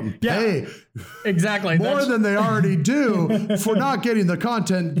make them Yeah. pay exactly more that's- than they already do for not getting the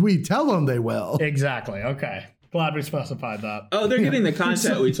content we tell them they will. Exactly. Okay. Glad we specified that. Oh, they're getting the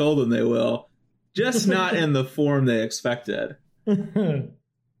content we told them they will, just not in the form they expected.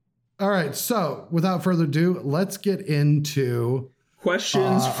 All right, so without further ado, let's get into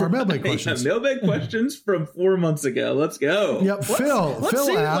Questions our mailbag questions. Mailbag questions from 4 months ago. Let's go. Yep, Phil. Let's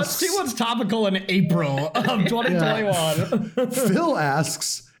asks. see what's topical in April of 2021. Phil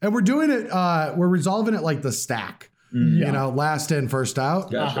asks, and we're doing it. We're resolving it like the stack. You know, last in, first out.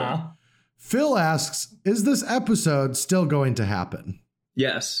 Gotcha. Uh-huh. Phil asks, "Is this episode still going to happen?"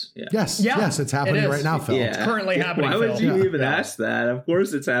 Yes. Yeah. Yes, Yeah, yes, it's happening it is. right now, Phil. Yeah. currently happening, Why would Phil. you even Yeah. ask that? Of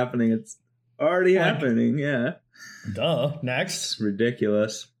course it's happening. It's already happening. Yeah. Duh. Next. It's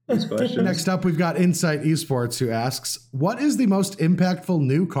ridiculous. These questions. Next up, we've got Insight Esports who asks, "What is the most impactful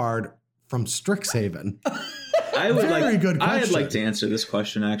new card from Strixhaven?" I would Very like. good I'd question. like to answer this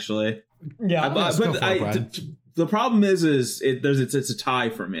question actually. Yeah. Let's go for it, Brian. The problem is it's a tie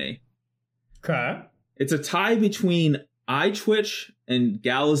for me. Okay. It's a tie between iTwitch and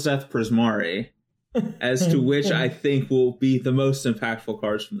Galazeth Prismari as to which I think will be the most impactful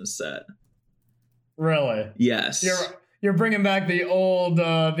cards from the set. Really? Yes. You're bringing back the old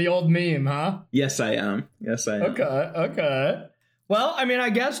meme, huh? Yes, I am. Yes, I am. Okay. Well, I mean, I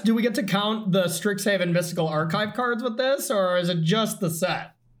guess, do we get to count the Strixhaven Mystical Archive cards with this, or is it just the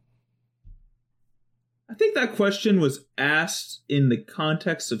set? I think that question was asked in the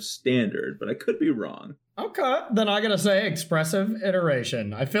context of Standard, but I could be wrong. Okay, then I gotta say Expressive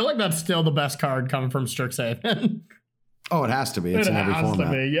Iteration. I feel like that's still the best card coming from Strixhaven. Oh, it has to be. It's it in every has format.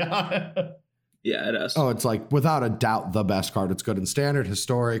 to be, yeah. Yeah, it is. Oh, it's like without a doubt the best card. It's good in Standard,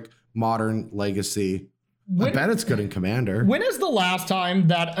 Historic, Modern, Legacy. I bet it's good in Commander. When is the last time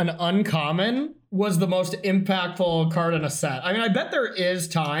that an uncommon was the most impactful card in a set? I mean, I bet there is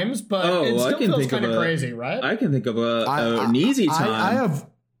times, but it still feels kind of crazy, right? I can think of an easy time. I have.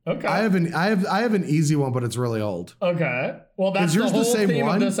 Okay. I have an easy one, but it's really old. Okay. Well, that's Is yours the whole the same theme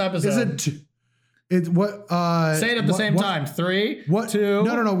one? of this episode. Is it? It's what? Say it at the same time. 3, What? 2.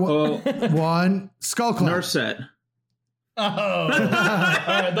 No. One. Skull Clamp. Narset. Oh. All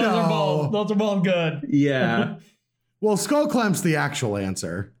right. Those are both good. Yeah. Well, Skull Clamp's the actual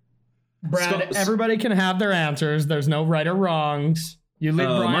answer. Brad, everybody can have their answers. There's no right or wrongs. You leave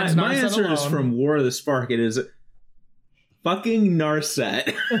Brian's my Narset answer is alone. from War of the Spark. It is fucking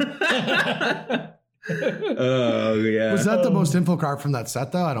Narset. Oh, yeah. Was that the most info card from that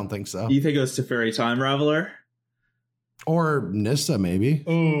set, though? I don't think so. You think it was Teferi Time Raveler? Or Nissa, maybe.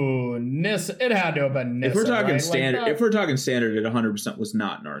 Ooh, Nissa. It had to have been Nissa. If we're talking right? standard, Like, if we're talking standard, it 100% was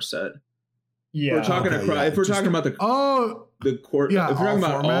not Narset. yeah. We're talking Okay, across, yeah, if we're just- talking about the court, yeah, if we're talking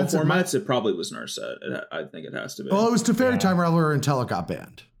about all formats, formats, it probably was Narset. I think it has to be. Well, it was Teferi Yeah. Time Raveler until it got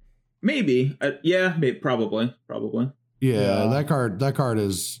banned. Maybe. Yeah, maybe, probably. Yeah, Yeah. that card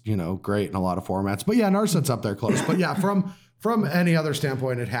is, great in a lot of formats. But yeah, Narset's up there close. But yeah, from any other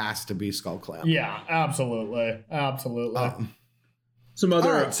standpoint, it has to be Skull Clamp. Yeah, absolutely. Some other.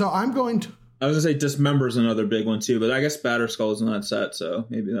 All right, so I'm going to. I was gonna say Dismember's another big one too, but I guess Batter Skull's not set, so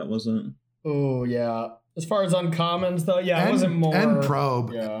maybe that wasn't. Oh yeah. As far as uncommons though, yeah, it wasn't more. And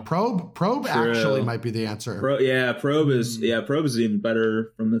Probe. Yeah. Probe True. actually might be the answer. Probe is even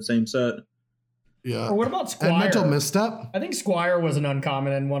better from the same set. Yeah. Or what about Squire? And Mental Misstep. I think Squire was an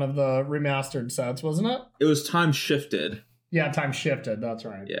uncommon in one of the remastered sets, wasn't it? It was time shifted. Yeah, time shifted. That's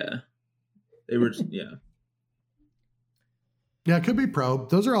right. Yeah, they were. Yeah. Yeah, it could be Probe.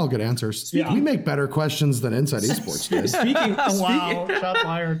 Those are all good answers. Yeah. We make better questions than Inside Esports does. Wow, shots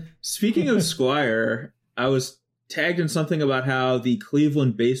fired. Speaking of Squire, I was tagged in something about how the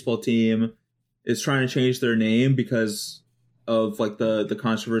Cleveland baseball team is trying to change their name because of like the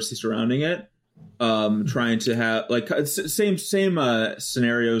controversy surrounding it. Trying to have like same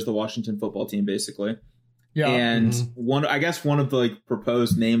scenario as the Washington football team, basically. Yeah. And one of the like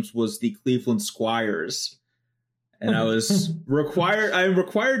proposed names was the Cleveland Squires. And I was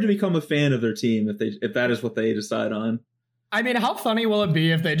required to become a fan of their team if that is what they decide on. I mean, how funny will it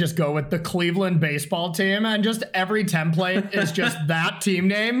be if they just go with the Cleveland baseball team and just every template is just that team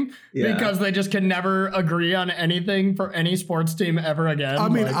name because they just can never agree on anything for any sports team ever again? I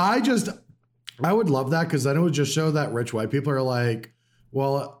mean, I would love that because then it would just show that rich white people are like,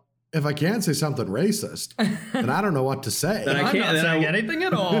 well, if I can't say something racist, then I don't know what to say. I'm not saying anything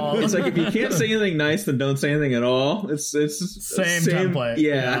at all. It's like if you can't say anything nice, then don't say anything at all. It's same template.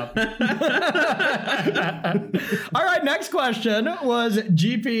 Yeah. All right. Next question was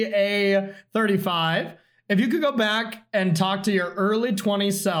GPA 35. If you could go back and talk to your early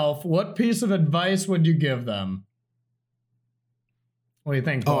 20s self, what piece of advice would you give them? What do you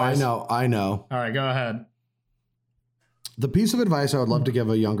think, boys? Oh, I know. All right, go ahead. The piece of advice I would love to give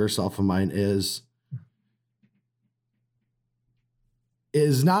a younger self of mine is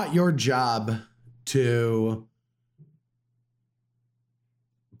not your job to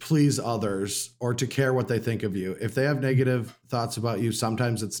please others or to care what they think of you. If they have negative thoughts about you,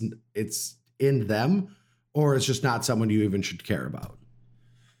 sometimes it's in them, or it's just not someone you even should care about.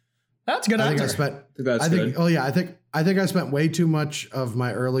 That's a good answer. I think I spent way too much of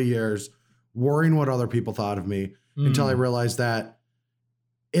my early years worrying what other people thought of me until I realized that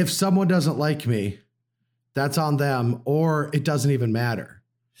if someone doesn't like me, that's on them, or it doesn't even matter.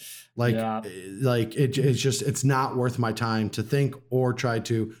 It's not worth my time to think or try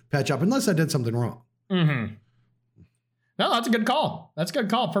to patch up unless I did something wrong. Mm-hmm. No, that's a good call. That's a good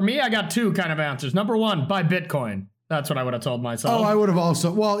call. For me, I got two kind of answers. Number one, buy Bitcoin. That's what I would have told myself. Oh, I would have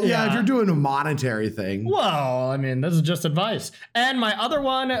also. Well, yeah, if you're doing a monetary thing. Well, I mean, this is just advice. And my other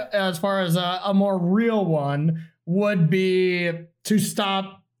one, as far as a more real one, would be to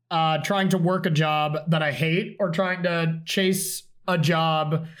stop trying to work a job that I hate or trying to chase a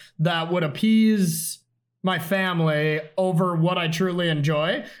job that would appease my family over what I truly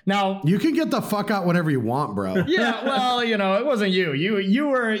enjoy. Now, you can get the fuck out whenever you want, bro. Yeah, well, it wasn't you. You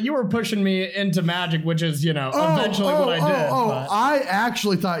were pushing me into magic, which is, eventually what I did. I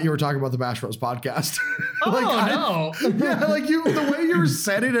actually thought you were talking about the Bash Bros podcast. No. Yeah, like the way you were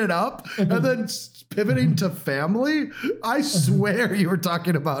setting it up and then pivoting to family. I swear you were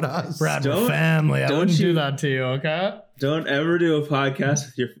talking about us. Brad, family. I wouldn't do that to you, okay? Don't ever do a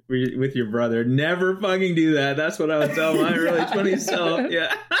podcast with your brother. Never fucking do that. That's what I would tell my early 20s self.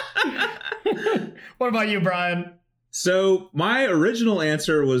 Yeah. What about you, Brian? So my original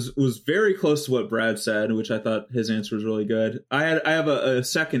answer was very close to what Brad said, which I thought his answer was really good. I have a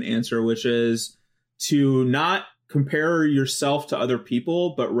second answer, which is to not compare yourself to other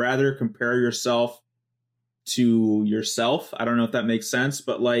people, but rather compare yourself to yourself. I don't know if that makes sense,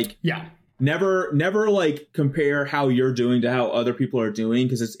 but never like compare how you're doing to how other people are doing,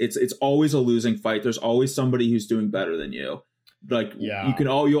 because it's always a losing fight. There's always somebody who's doing better than you.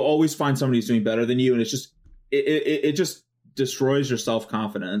 You'll always find somebody who's doing better than you, and it's just it just destroys your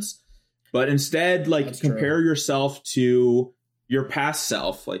self-confidence. But instead, compare yourself to your past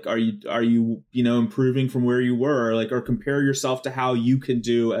self. Like, are you improving from where you were? Or compare yourself to how you can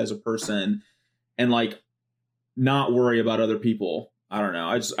do as a person, and not worry about other people. I don't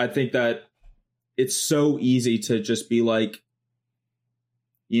know. I think that it's so easy to just be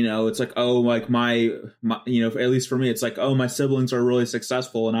it's like, oh, like my at least for me, it's like, oh, my siblings are really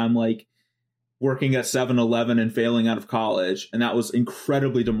successful and I'm working at 7-Eleven and failing out of college. And that was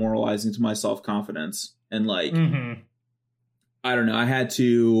incredibly demoralizing to my self-confidence. And I don't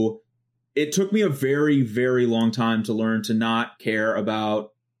know, it took me a very, very long time to learn to not care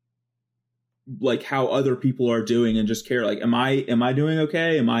about how other people are doing and just care, am I doing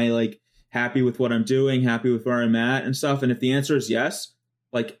okay? Am I happy with what I'm doing, happy with where I'm at and stuff? And if the answer is yes,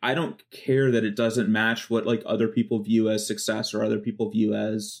 I don't care that it doesn't match what other people view as success or other people view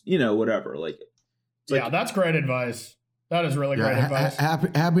as, whatever. That's great advice. That is really great advice.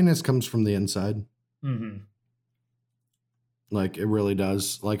 Happiness comes from the inside. Mm-hmm. It really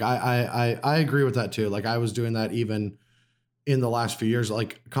does. I agree with that too. I was doing that even in the last few years.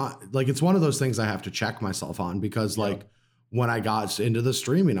 It's one of those things I have to check myself on, because when I got into the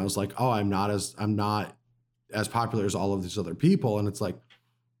streaming, I was like, oh, I'm not as popular as all of these other people. And it's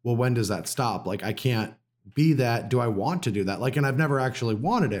well, when does that stop? I can't be that. Do I want to do that? And I've never actually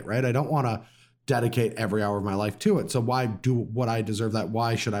wanted it, right? I don't want to dedicate every hour of my life to it. So would I deserve that?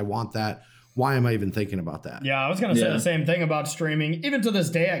 Why should I want that? Why am I even thinking about that? Yeah, I was going to say the same thing about streaming. Even to this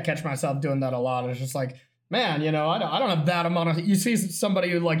day, I catch myself doing that a lot. It's just man, I don't have that amount of. You see somebody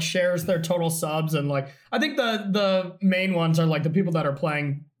who shares their total subs, and I think the main ones are the people that are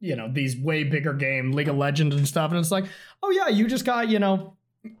playing these way bigger game, League of Legends and stuff, and it's oh yeah, you just got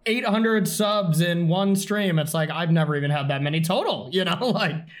 800 subs in one stream. It's I've never even had that many total.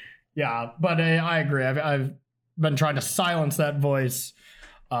 Yeah, but I agree. I've been trying to silence that voice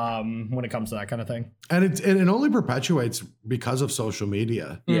when it comes to that kind of thing. And it only perpetuates because of social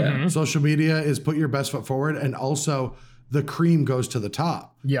media. Yeah. Social media is put your best foot forward, and also the cream goes to the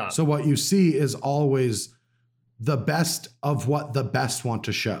top. Yeah. So what you see is always the best of what the best want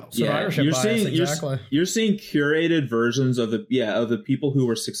to show. Survivorship you're bias, seeing exactly. you're seeing curated versions of the people who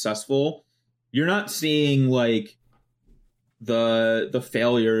were successful. You're not seeing like the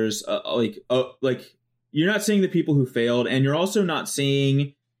failures, like you're not seeing the people who failed, and you're also not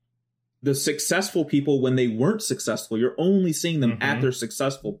seeing the successful people when they weren't successful. You're only seeing them at their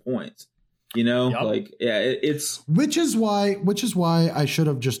successful points. You know, Yep. like it's Which is why I should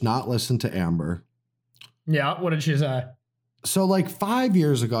have just not listened to Amber. Yeah. What did she say? So like 5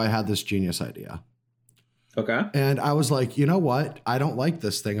 years ago, I had this genius idea. okay. And I was like, you know what? I don't like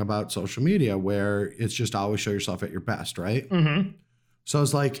this thing about social media where it's just always show yourself at your best, right? Mm-hmm. So I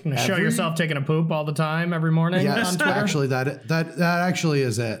was like, Show yourself taking a poop all the time every morning Yes, on Twitter. actually, that actually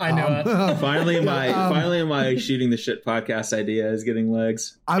is it. I knew it. Finally, my shooting the shit podcast idea is getting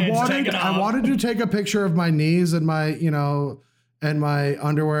legs. It's taken I off. wanted to take a picture of my knees and my, and my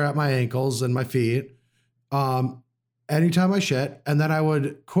underwear at my ankles and my feet. Anytime I shit, and then I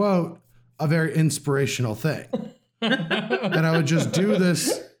would quote a very inspirational thing. And I would just do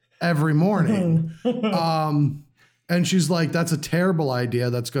this every morning. And she's like, that's a terrible idea.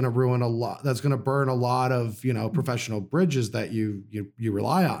 That's going to ruin a lot. That's going to burn a lot of, professional bridges that you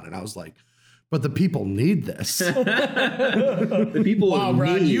rely on. And I was like, but the people need this. The people Wow,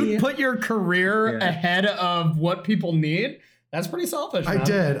 Brad, need. you put your career ahead of what people need. That's pretty selfish, man. I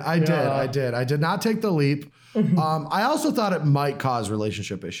did. I did not take the leap. I also thought it might cause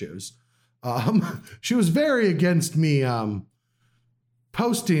relationship issues. She was very against me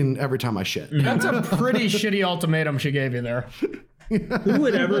posting every time I shit. That's a pretty shitty ultimatum she gave you there. Who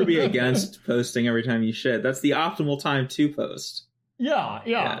would ever be against posting every time you shit? That's the optimal time to post.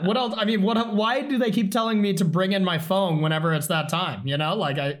 Yeah. What else? I mean, why do they keep telling me to bring in my phone whenever it's that time?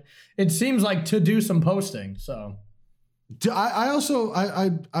 It seems like to do some posting. So I also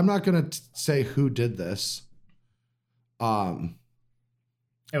I'm not gonna say who did this. it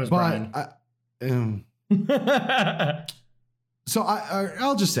was But Brian. So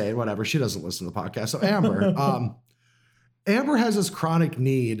I'll just say it, whatever. She doesn't listen to the podcast. So Amber, Amber has this chronic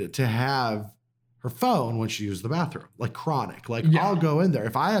need to have her phone when she uses the bathroom, like chronic. Like I'll go in there.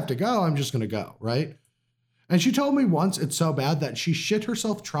 If I have to go, I'm just going to go. Right. And she told me once it's so bad that she shit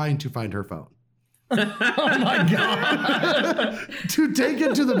herself trying to find her phone. Oh my God. To take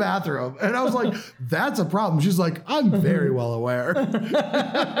it to the bathroom. And I was like, that's a problem. She's like, I'm very well aware.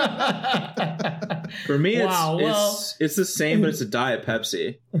 For me, it's the same, but it's a Diet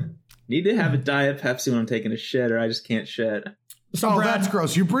Pepsi. Need to have a Diet Pepsi when I'm taking a shit, or I just can't shit. So Brad, that's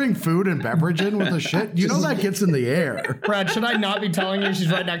gross. You bring food and beverage in with the shit? You know that gets in the air. Brad, should I not be telling you she's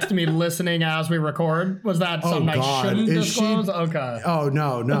right next to me listening as we record? Was that something I shouldn't disclose? Okay. Oh,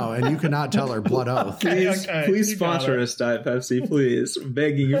 no. And you cannot tell her blood oath. Please sponsor us, Diet Pepsi, please. I'm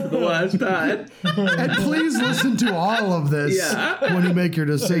begging you for the last time. And please listen to all of this when you make your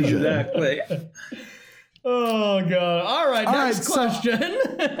decision. Exactly. Oh, God. All right, next question.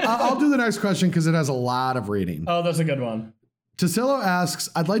 I'll do the next question because it has a lot of reading. Oh, that's a good one. Tassilo asks,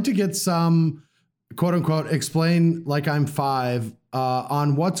 I'd like to get some, quote unquote, explain like I'm 5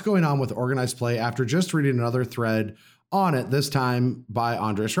 on what's going on with organized play after just reading another thread on it, this time by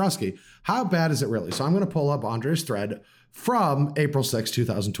Andrei Strosky. How bad is it really? So I'm going to pull up Andrei's thread from April 6,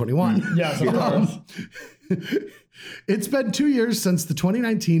 2021. Yes, of course. It's been 2 years since the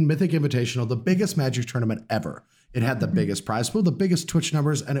 2019 Mythic Invitational, the biggest Magic tournament ever. It had the biggest prize pool, the biggest Twitch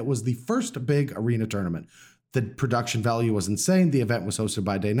numbers, and it was the first big arena tournament. The production value was insane. The event was hosted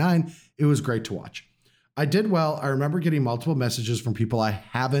by Day 9. It was great to watch. I did well. I remember getting multiple messages from people I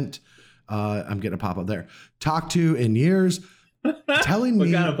haven't, I'm getting a pop-up there, talked to in years, telling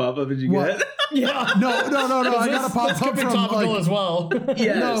me. What kind of pop-up did you get? Yeah. No. I got a pop-up could be from topical as well.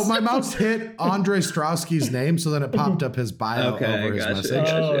 Yes. No, my mouse hit Andrei Strosky's name, so then it popped up his bio over his message.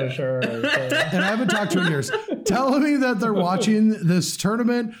 Oh, sure. And I haven't talked to him in years. Telling me that they're watching this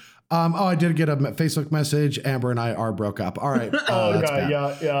tournament. I did get a Facebook message. Amber and I are broke up. All right. That's bad.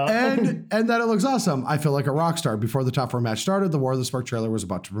 Yeah. And that it looks awesome. I feel like a rock star. Before the top 4 match started, the War of the Spark trailer was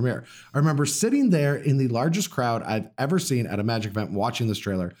about to premiere. I remember sitting there in the largest crowd I've ever seen at a Magic event watching this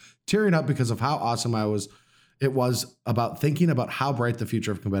trailer, tearing up because of how awesome it was about thinking about how bright the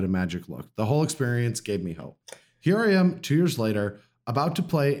future of competitive Magic looked. The whole experience gave me hope. Here I am 2 years later, about to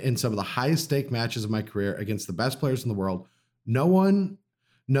play in some of the highest stake matches of my career against the best players in the world. No one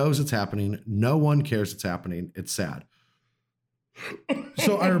knows it's happening. No one cares it's happening. It's sad.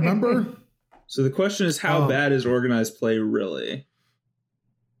 So I remember So the question is, how bad is organized play really?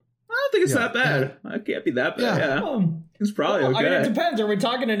 I don't think it's that bad. It can't be that bad. Yeah. It's probably okay. I mean, it depends. Are we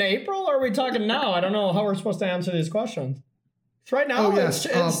talking in April or are we talking now? I don't know how we're supposed to answer these questions. Right now,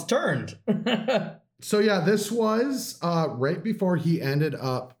 it's turned. So yeah, this was right before he ended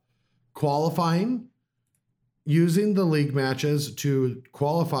up qualifying, using the league matches to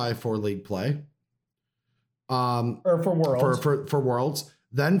qualify for league play. Or for Worlds. For Worlds.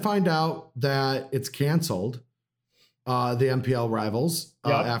 Then find out that it's canceled, the MPL Rivals,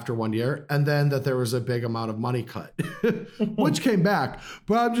 after 1 year. And then that there was a big amount of money cut, which came back.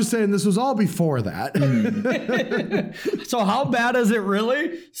 But I'm just saying this was all before that. So how bad is it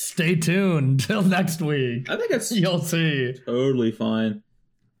really? Stay tuned till next week. I think you'll see. Totally fine.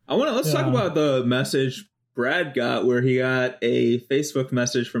 Let's talk about the message Brad got, where he got a Facebook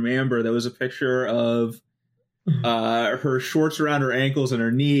message from Amber that was a picture of her shorts around her ankles and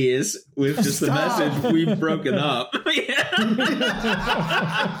her knees with just the message, "We've broken up."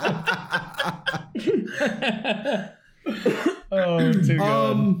 Oh, too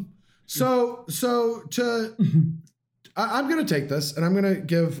good. I'm going to take this and I'm going to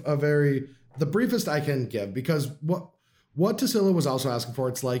give the briefest I can give, because what Tassilo was also asking for,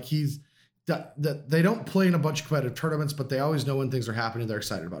 it's like they don't play in a bunch of competitive tournaments, but they always know when things are happening. They're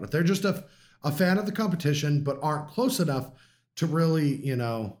excited about it. They're just a fan of the competition, but aren't close enough to really,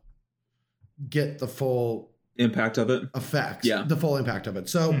 get the full impact of it. The full impact of it.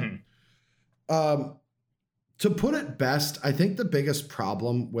 So, to put it best, I think the biggest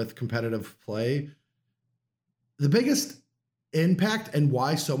problem with competitive play, the biggest impact and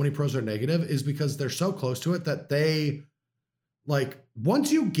why so many pros are negative, is because they're so close to it that they, like,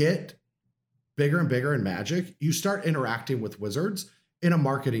 once you get bigger and bigger in Magic, you start interacting with Wizards in a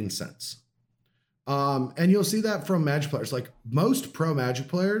marketing sense. And you'll see that from Magic players. Like, most pro Magic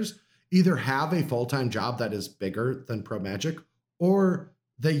players either have a full-time job that is bigger than pro Magic, or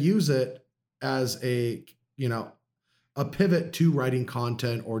they use it as a pivot to writing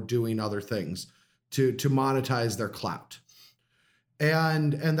content or doing other things to monetize their clout.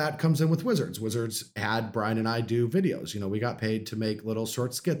 And that comes in with Wizards. Wizards had Brian and I do videos. We got paid to make little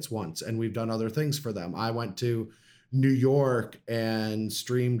short skits once, and we've done other things for them. I went to New York and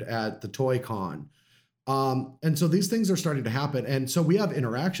streamed at the Toy Con. And so these things are starting to happen. And so we have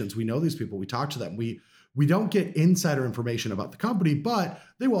interactions. We know these people. We talk to them. We don't get insider information about the company, but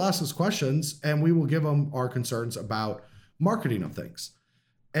they will ask us questions and we will give them our concerns about marketing of things.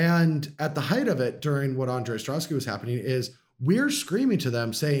 And at the height of it, during what Andre Ostrowski was happening, is we're screaming to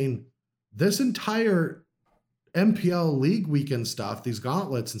them saying, this entire MPL League weekend stuff, these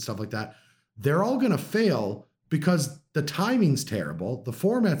gauntlets and stuff like that, they're all going to fail because the timing's terrible. The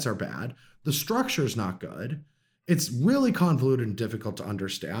formats are bad. The structure's not good. It's really convoluted and difficult to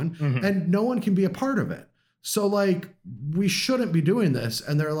understand, and no one can be a part of it. So, like, we shouldn't be doing this.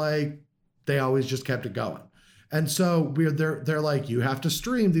 And they're like, they always just kept it going. And so they're like, you have to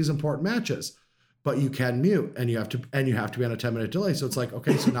stream these important matches, but you can mute, and you have to be on a 10-minute delay. So it's like,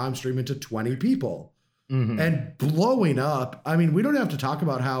 okay, so now I'm streaming to 20 people and blowing up. I mean, we don't have to talk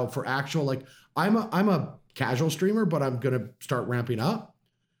about how for actual, like, I'm a casual streamer, but I'm going to start ramping up.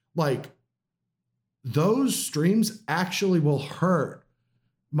 Like, those streams actually will hurt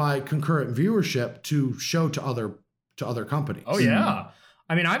my concurrent viewership to show to other companies. Oh yeah.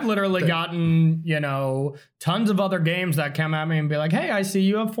 I mean, I've literally gotten, tons of other games that come at me and be like, hey, I see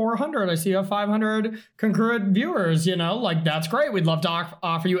you have 400. I see you have 500 concurrent viewers, like, that's great. We'd love to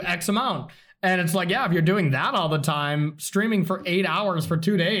offer you X amount. And it's like, yeah, if you're doing that all the time, streaming for 8 hours for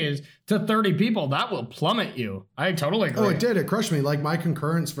 2 days to 30 people, that will plummet you. I totally agree. Oh, it did. It crushed me. Like, my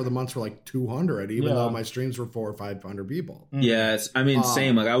concurrence for the months were like 200, even though my streams were 400 or 500 people. Yes. I mean,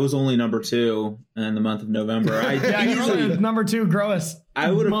 same. Like, I was only number 2 in the month of November. Usually number 2 gross.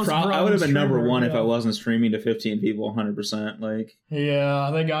 I would have been number 1 if I wasn't streaming to 15 people 100%. Like, yeah,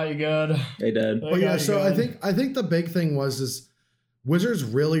 they got you good. They did. But yeah, so good. I think the big thing is Wizards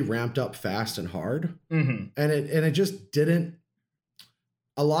really ramped up fast and hard, and it just didn't.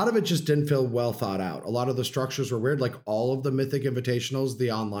 A lot of it just didn't feel well thought out. A lot of the structures were weird. Like, all of the Mythic Invitationals, the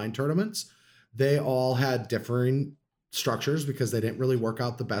online tournaments, they all had differing structures because they didn't really work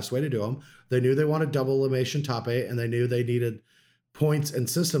out the best way to do them. They knew they wanted double elimination top 8, and they knew they needed points and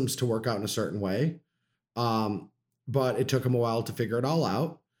systems to work out in a certain way. But it took them a while to figure it all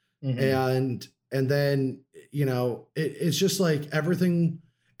out, and then. It's just like everything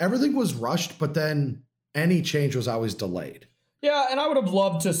was rushed, but then any change was always delayed. Yeah, and I would have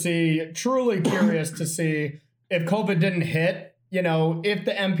loved to see, truly curious to see if COVID didn't hit, if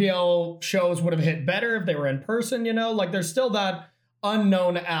the MPL shows would have hit better if they were in person, like, there's still that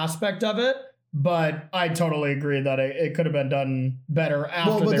unknown aspect of it. But I totally agree that it could have been done better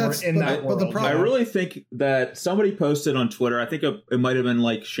after they were in that world. I really think that somebody posted on Twitter, I think it might have been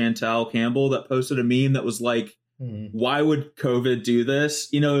like Chantel Campbell that posted a meme that was like, why would COVID do this?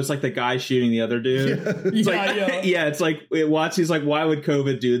 You know, it's like the guy shooting the other dude. Yeah. It's like, he's like, why would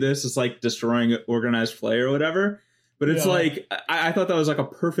COVID do this? It's like destroying organized play or whatever. But it's like, I thought that was like a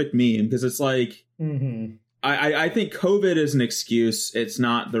perfect meme because it's like, I think COVID is an excuse. It's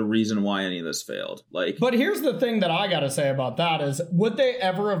not the reason why any of this failed. But here's the thing that I got to say about that is, would they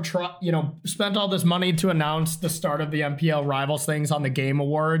ever have spent all this money to announce the start of the MPL Rivals things on the Game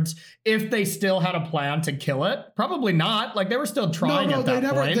Awards if they still had a plan to kill it? Probably not. Like, they were still trying at that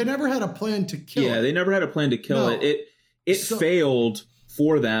point. They never had a plan to kill it. Yeah, they never had a plan to kill it. It failed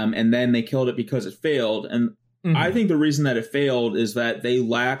for them, and then they killed it because it failed. And I think the reason that it failed is that they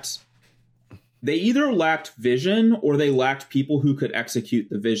either lacked vision or they lacked people who could execute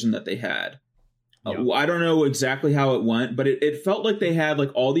the vision that they had. I don't know exactly how it went, but it felt like they had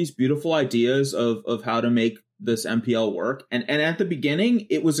like all these beautiful ideas of how to make this MPL work. And at the beginning,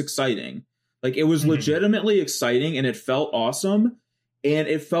 it was exciting. Like, it was legitimately exciting and it felt awesome. And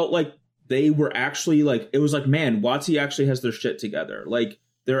it felt like they were actually like, it was like, man, WotC actually has their shit together. Like,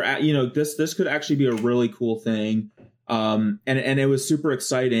 they're at, this could actually be a really cool thing. And it was super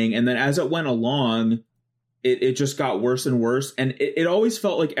exciting. And then as it went along, it just got worse and worse. And it always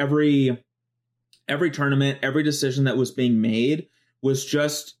felt like every tournament, every decision that was being made was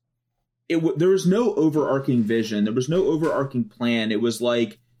just, there was no overarching vision. There was no overarching plan. It was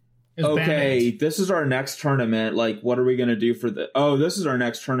like, okay, this is our next tournament. Like, what are we going to do for this is our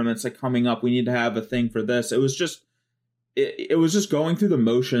next tournament. It's like coming up. We need to have a thing for this. It was just, it was just going through the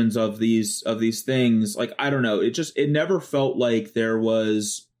motions of these things. Like, I don't know. It never felt like there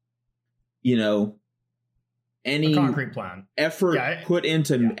was, any a concrete plan effort put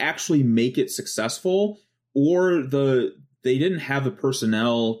into actually make it successful, or they didn't have the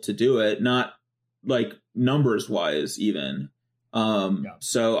personnel to do it, not like numbers wise even.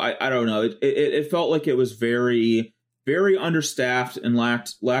 So I don't know. It felt like it was very, very understaffed and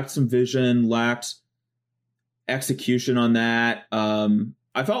lacked some vision, lacked execution on that.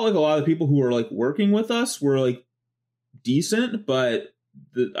 I felt like a lot of the people who were like working with us were like decent, but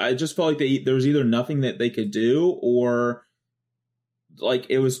I just felt like there was either nothing that they could do, or like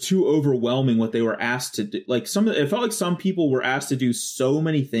it was too overwhelming what they were asked to do. Like it felt like some people were asked to do so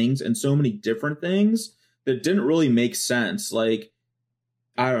many things and so many different things that didn't really make sense. Like,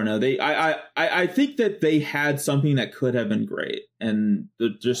 I don't know. I think that they had something that could have been great, and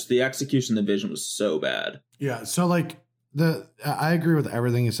the execution, the vision was so bad. Yeah. So like I agree with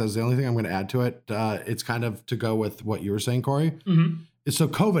everything he says. The only thing I'm going to add to it, it's kind of to go with what you were saying, Corey. Is so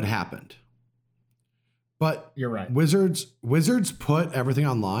COVID happened, but you're right. Wizards put everything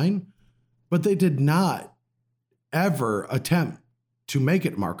online, but they did not ever attempt to make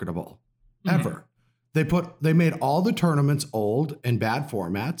it marketable ever. They made all the tournaments old and bad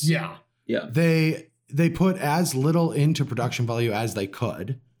formats. Yeah. They put as little into production value as they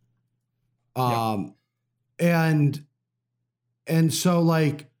could. And so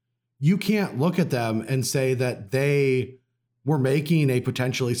like, you can't look at them and say that they were making a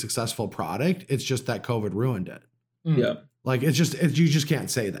potentially successful product. It's just that COVID ruined it. Yeah. Like, you just can't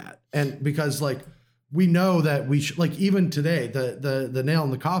say that. And because like, we know that like even today, the nail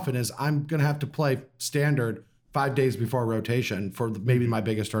in the coffin is I'm going to have to play standard 5 days before rotation for maybe my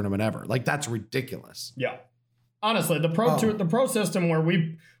biggest tournament ever. Like, that's ridiculous. Yeah. Honestly, the pro system where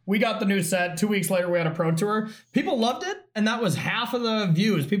we got the new set, 2 weeks later we had a pro tour. People loved it, and that was half of the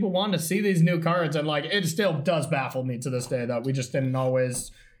views. People wanted to see these new cards, and like it still does baffle me to this day that we just didn't always,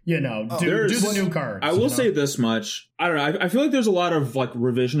 do the new cards. I will say this much. I don't know. I feel like there's a lot of like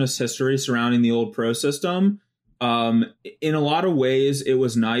revisionist history surrounding the old pro system. In a lot of ways, it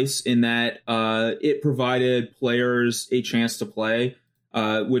was nice in that it provided players a chance to play.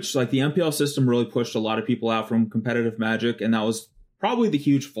 Which like the MPL system really pushed a lot of people out from competitive Magic, and that was probably the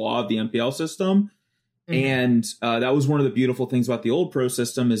huge flaw of the MPL system. And that was one of the beautiful things about the old pro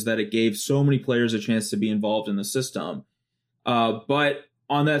system, is that it gave so many players a chance to be involved in the system. But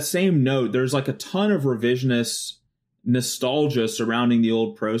on that same note, there's like a ton of revisionist nostalgia surrounding the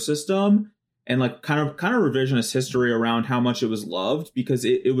old pro system, and like kind of revisionist history around how much it was loved, because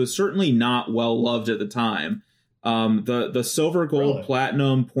it was certainly not well loved at the time. The silver, gold,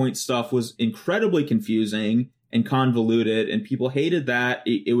 platinum point stuff was incredibly confusing and convoluted, and people hated that.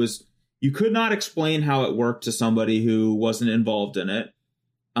 It was, you could not explain how it worked to somebody who wasn't involved in it.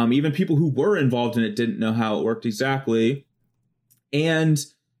 Even people who were involved in it didn't know how it worked exactly. And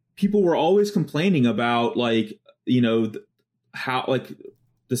people were always complaining about like, how like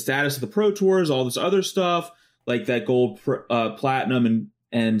the status of the Pro Tours, all this other stuff, like that gold, platinum,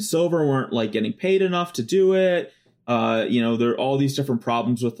 and silver weren't like getting paid enough to do it. There are all these different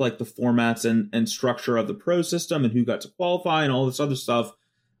problems with like the formats and structure of the pro system and who got to qualify and all this other stuff.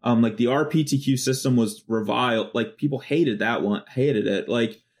 Like the RPTQ system was reviled. Like people hated it.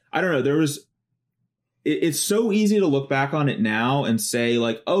 Like, I don't know. It's so easy to look back on it now and say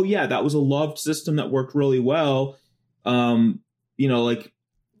like, oh yeah, that was a loved system that worked really well. Like,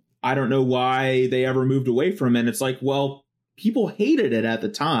 I don't know why they ever moved away from it. And it's like, well, people hated it at the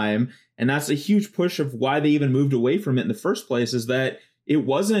time. And that's a huge push of why they even moved away from it in the first place, is that it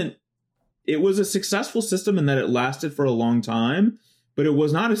was a successful system and that it lasted for a long time, but it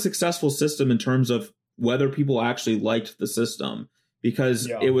was not a successful system in terms of whether people actually liked the system, because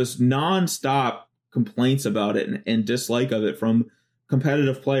it was nonstop complaints about it and dislike of it from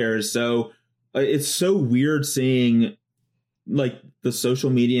competitive players. So it's so weird seeing like the social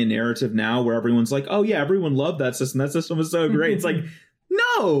media narrative now where everyone's like, oh yeah, everyone loved that system. That system was so great. It's like,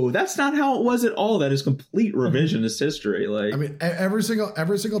 no, that's not how it was at all. That is complete revisionist history. Like, I mean, every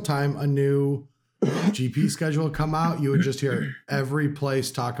single time a new GP schedule would come out, you would just hear every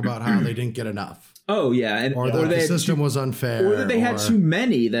place talk about how they didn't get enough. Oh yeah, or that the system was unfair, or that they had too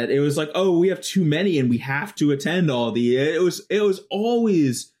many. That it was like, oh, we have too many, and we have to attend all the. It was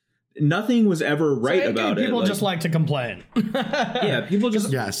always. Nothing was ever right about it. People just like to complain. Yeah, people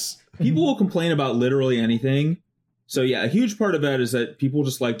just people will complain about literally anything. So yeah, a huge part of that is that people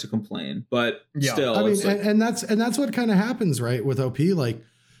just like to complain. But still, I mean, and that's what kind of happens, right, with OP.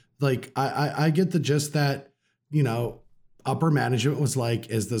 Like I get the gist that, you know, upper management was like,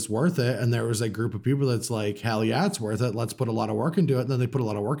 is this worth it? And there was a group of people that's like, hell yeah, it's worth it. Let's put a lot of work into it. And then they put a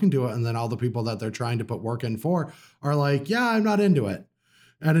lot of work into it. And then all the people that they're trying to put work in for are like, yeah, I'm not into it.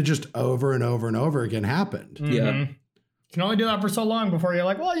 And it just over and over and over again happened. Mm-hmm. Yeah. You can only do that for so long before you're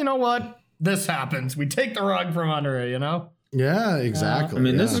like, well, you know what? This happens. We take the rug from under it, you know? Yeah, exactly. I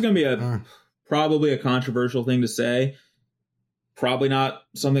mean, this is going to be probably a controversial thing to say. Probably not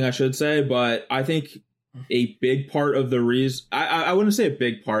something I should say, but I think a big part of the reason, I wouldn't say a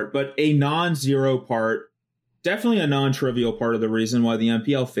big part, but a non-zero part, definitely a non-trivial part of the reason why the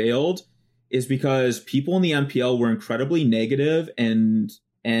MPL failed is because people in the MPL were incredibly negative and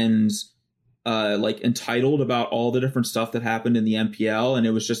like entitled about all the different stuff that happened in the MPL. And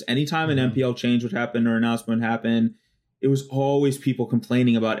it was just anytime an MPL change would happen or announcement would happen, it was always people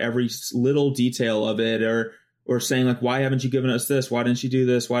complaining about every little detail of it or saying like, why haven't you given us this? Why didn't you do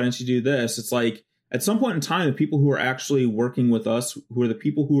this? Why didn't you do this? It's like at some point in time, the people who are actually working with us, who are the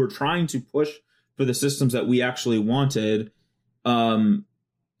people who are trying to push for the systems that we actually wanted,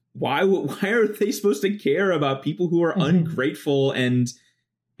 why are they supposed to care about people who are ungrateful and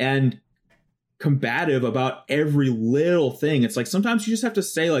combative about every little thing? It's like sometimes you just have to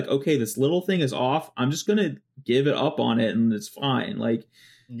say like, okay, this little thing is off. I'm just gonna give it up on it, and it's fine. Like,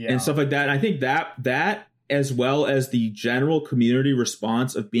 and stuff like that. And I think that as well as the general community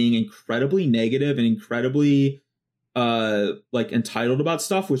response of being incredibly negative and incredibly like entitled about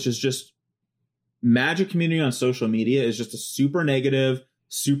stuff, which is just Magic community on social media is just a super negative,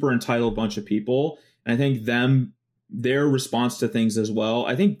 super entitled bunch of people. And I think their response to things as well,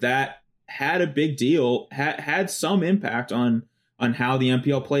 I think that had a big deal, had some impact on how the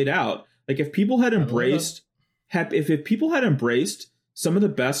MPL played out. Like if people had embraced, if people had embraced some of the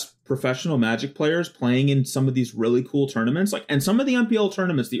best professional Magic players playing in some of these really cool tournaments, like, and some of the MPL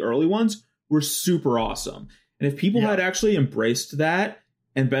tournaments, the early ones were super awesome. And if people had actually embraced that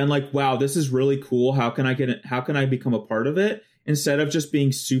and been like, wow, this is really cool. How can I get it? How can I become a part of it? Instead of just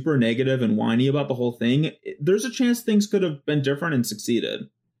being super negative and whiny about the whole thing, there's a chance things could have been different and succeeded.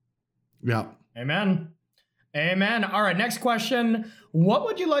 Yeah. Amen. Amen. All right, next question. What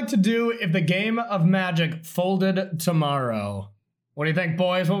would you like to do if the game of Magic folded tomorrow? What do you think,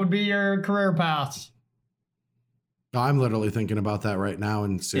 boys? What would be your career paths? I'm literally thinking about that right now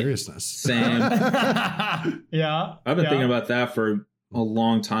in seriousness. Same. Yeah. I've been thinking about that for a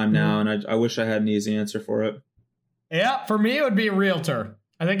long time now, and I wish I had an easy answer for it. Yeah, for me, it would be a realtor.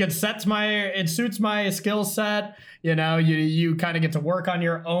 I think it suits my skill set. You know, you kind of get to work on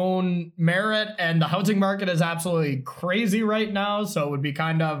your own merit, and the housing market is absolutely crazy right now. So it would be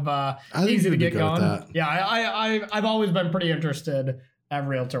kind of easy to get going. Yeah, I've always been pretty interested at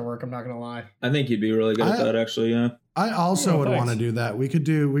realtor work. I'm not gonna lie. I think you'd be really good at that, actually. Yeah. I also would want to do that. We could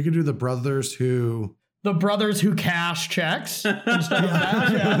do the brothers who cash checks and stuff like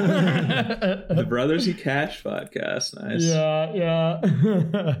that. Yeah. The Brothers Who Cash podcast. Nice. Yeah.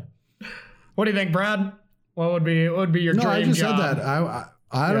 What do you think, Brad? What would be your dream job? I just said that.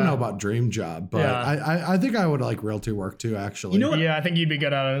 I don't know about dream job, but Yeah. I think I would like realty work too, actually. You know what? Yeah, I think you'd be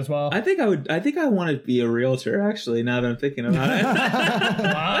good at it as well. I think I want to be a realtor, actually, now that I'm thinking about it.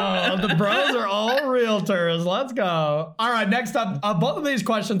 Wow, the bros are all realtors. Let's go. All right, next up, both of these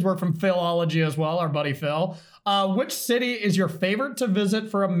questions were from Philology as well, our buddy Phil. Which city is your favorite to visit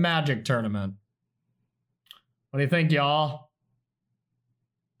for a Magic tournament? What do you think, y'all?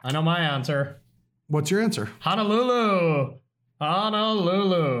 I know my answer. What's your answer? Honolulu.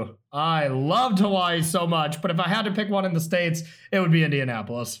 Honolulu. I loved Hawaii so much, but if I had to pick one in the States, it would be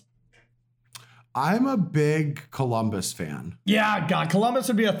Indianapolis. I'm a big Columbus fan. Yeah, God, Columbus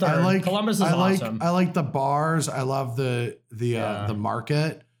would be a third. Columbus is awesome. I like the bars. I love the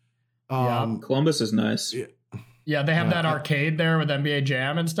market. Columbus is nice. Yeah, they have that arcade there with NBA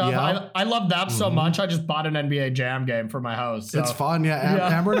Jam and stuff. Yeah. I love that so much. I just bought an NBA Jam game for my house. So. It's fun. Yeah.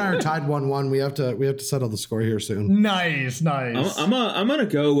 Amber and I are tied 1-1. We have to settle the score here soon. Nice. I'm gonna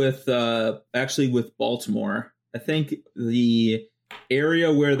go with with Baltimore. I think the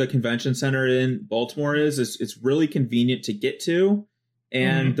area where the convention center in Baltimore is it's really convenient to get to,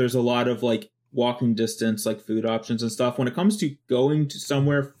 and there's a lot of like walking distance, like food options and stuff. When it comes to going to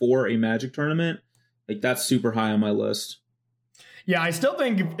somewhere for a Magic tournament, like that's super high on my list. Yeah, I still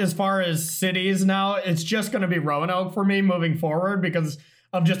think as far as cities now, it's just going to be Roanoke for me moving forward because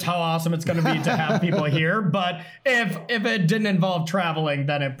of just how awesome it's going to be to have people here. But if it didn't involve traveling,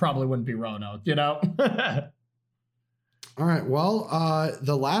 then it probably wouldn't be Roanoke, you know? All right. Well,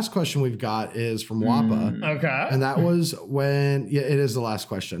 the last question we've got is from WAPA. Okay. And that was when, it is the last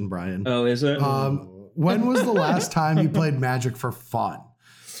question, Brian. Oh, is it? When was the last time you played Magic for fun?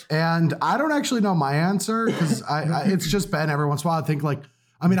 And I don't actually know my answer because it's just been every once in a while. I think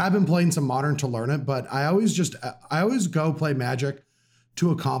I've been playing some Modern to learn it, but I always go play Magic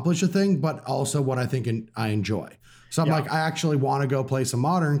to accomplish a thing, but also what I think I enjoy. So I'm I actually want to go play some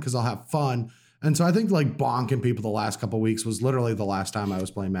Modern because I'll have fun. And so I think bonking people the last couple of weeks was literally the last time I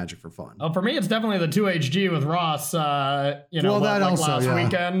was playing Magic for fun. Oh, for me, it's definitely the 2HG with Ross, last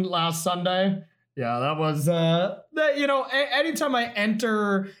weekend, last Sunday. Yeah, that was, anytime I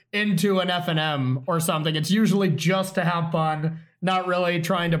enter into an F&M or something, it's usually just to have fun, not really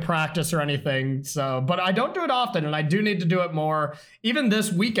trying to practice or anything. So, but I don't do it often, and I do need to do it more. Even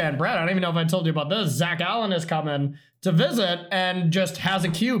this weekend, Brad, I don't even know if I told you about this. Zach Allen is coming to visit and just has a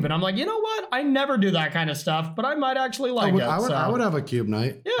cube. And I'm like, you know what? I never do that kind of stuff, but I might actually like it. I would have a cube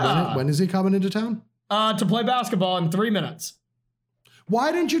night. Yeah. When is he coming into town? To play basketball in 3 minutes.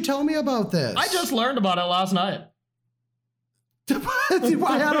 Why didn't you tell me about this? I just learned about it last night.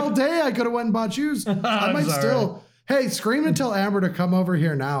 I had all day. I could have went and bought shoes. I might still. Hey, scream and tell Amber to come over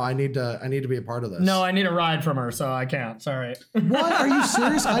here now. I need to be a part of this. No, I need a ride from her, so I can't. Sorry. What? Are you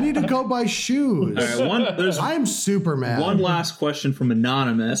serious? I need to go buy shoes. All right, I'm super mad. One last question from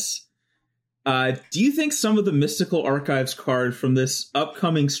Anonymous. Do you think some of the Mystical Archives cards from this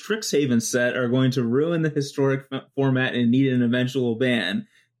upcoming Strixhaven set are going to ruin the historic format and need an eventual ban?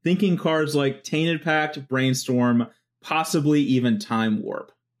 Thinking cards like Tainted Pact, Brainstorm, possibly even Time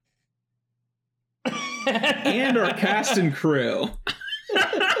Warp. And our cast and crew. All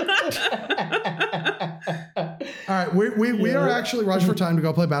right, we are actually rushed for time to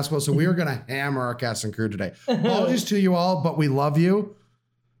go play basketball, so we are going to hammer our cast and crew today. Apologies to you all, but we love you.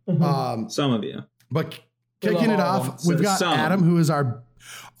 Some of you. But kicking it off, we've got Adam, who is our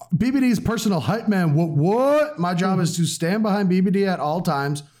BBD's personal hype man. What? My job is to stand behind BBD at all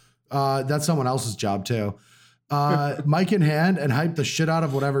times. That's someone else's job too. Mic in hand and hype the shit out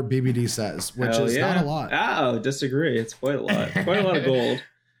of whatever BBD says, which is not a lot. Oh, disagree. It's quite a lot. Quite a lot of gold.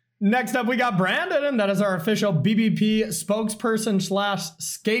 Next up, we got Brandon, and that is our official BBP spokesperson /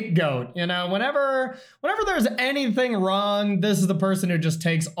 scapegoat. You know, whenever there's anything wrong, this is the person who just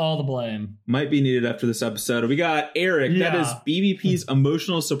takes all the blame. Might be needed after this episode. We got Eric. Yeah. That is BBP's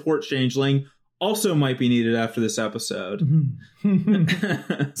emotional support changeling. Also might be needed after this episode.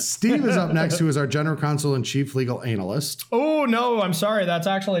 Steve is up next, who is our general counsel and chief legal analyst. Oh, no, I'm sorry. That's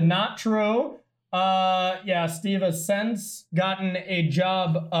actually not true. Steve has since gotten a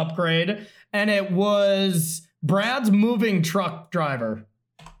job upgrade, and it was Brad's moving truck driver.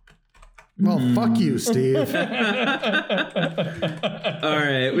 Well, fuck you, Steve. All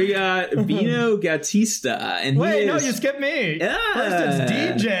right, we got Vino Gattista, and no, you skipped me. Yeah. First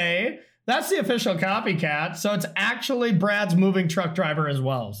it's DJ. That's the official copycat. So it's actually Brad's moving truck driver as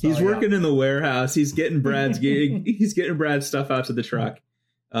well. So, he's working in the warehouse. He's getting Brad's gig. He's getting Brad's stuff out to the truck.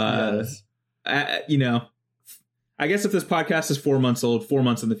 Yes. I guess if this podcast is 4 months old, 4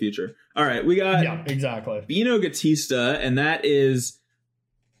 months in the future. All right, we got exactly Vino Gattista, and that is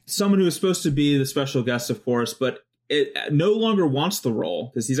someone who is supposed to be the special guest, of course, but no longer wants the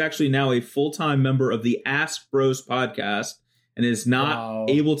role because he's actually now a full-time member of the Ask Bros podcast and is not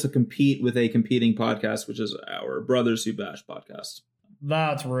able to compete with a competing podcast, which is our Brothers Who Bash podcast.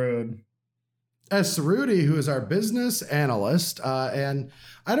 That's rude. As Cerruti, who is our business analyst, and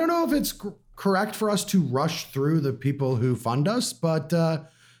I don't know if it's correct for us to rush through the people who fund us, but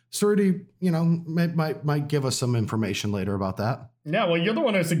Cerruti, might give us some information later about that. Yeah, well, you're the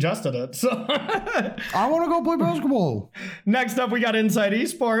one who suggested it, so I want to go play basketball. Next up, we got Inside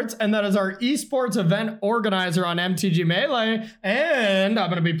Esports, and that is our esports event organizer on MTG Melee. And I'm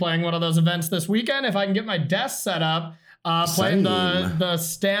going to be playing one of those events this weekend if I can get my desk set up. Playing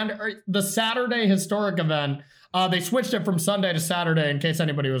the Saturday historic event. They switched it from Sunday to Saturday, in case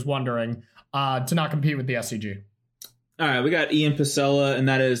anybody was wondering, to not compete with the SCG. All right, we got Ian Pasella, and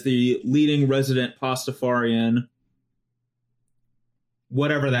that is the leading resident Pastafarian.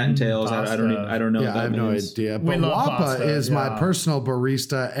 Whatever that entails, I don't know. Yeah, I have no idea. But Wappa is my personal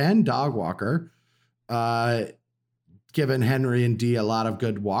barista and dog walker, giving Henry and Dee a lot of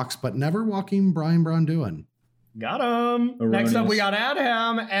good walks, but never walking Brian Braun-Duin. Got him. Erroneous. Next up, we got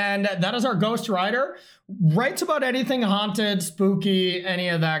Adham, and that is our Ghost Rider. Writes about anything haunted, spooky, any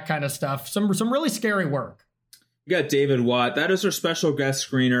of that kind of stuff. Some really scary work. We got David Watt. That is our special guest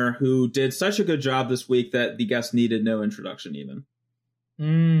screener who did such a good job this week that the guest needed no introduction even. I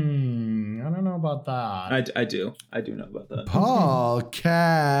don't know about that. I do know about that. Paul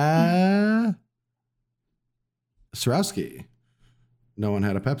Sarowski. No one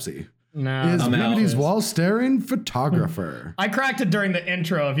had a Pepsi. No, is Peabody's wall staring photographer. I cracked it during the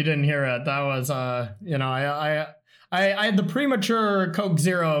intro. If you didn't hear it, that was I had the premature Coke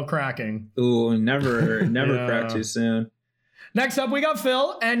Zero cracking. Ooh, never crack too soon. Next up, we got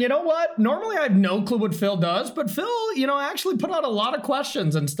Phil, and you know what? Normally, I have no clue what Phil does, but Phil, actually put out a lot of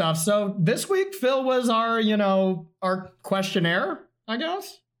questions and stuff. So this week, Phil was our questionnaire, I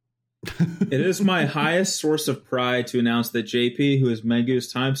guess. It is my highest source of pride to announce that JP, who is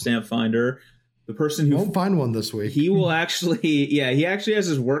Mengu's timestamp finder, the person who won't find one this week, he actually has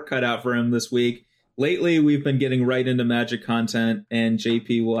his work cut out for him this week. Lately, we've been getting right into Magic content, and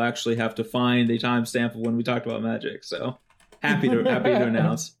JP will actually have to find a timestamp of when we talked about Magic. So happy to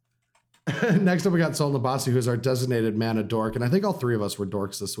announce. Next up, we got Sol Nabasi, who's our designated mana dork, and I think all three of us were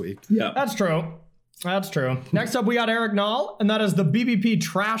dorks this week. Yeah, that's true. That's true. Next up, we got Eric Knoll, and that is the BBP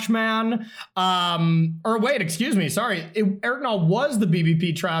Trash Man. Eric Knoll was the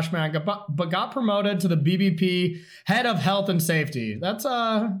BBP Trash Man, but got promoted to the BBP Head of Health and Safety. That's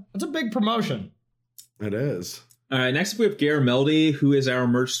a big promotion. It is. All right, next up we have Gare Meldy, who is our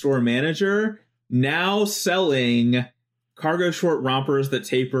merch store manager, now selling cargo short rompers that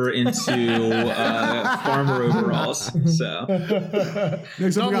taper into farmer overalls. So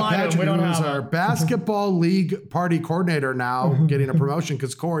next up we got Patrick, who's our basketball league party coordinator, now getting a promotion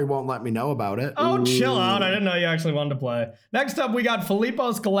because Corey won't let me know about it. Oh, chill out. I didn't know you actually wanted to play. Next up, we got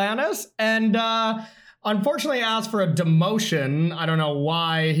Filippo Scalanis, and unfortunately asked for a demotion. I don't know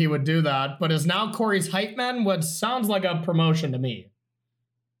why he would do that, but is now Corey's hype man, which sounds like a promotion to me.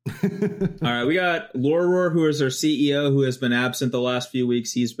 All right, we got Loror, who is our CEO, who has been absent the last few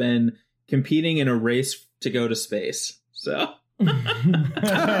weeks. He's been competing in a race to go to space. So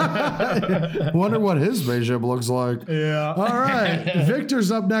wonder what his spaceship looks like. Yeah. All right.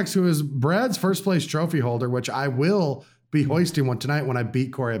 Victor's up next, who is Brad's first place trophy holder, which I will be hoisting one tonight when I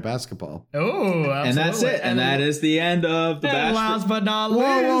beat Corey at basketball. Oh, absolutely. And that's it. And that is the end of the Bash. Last but not least.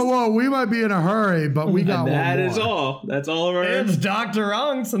 Whoa. We might be in a hurry, but we got one more. That is all. That's all of our... It's Dr.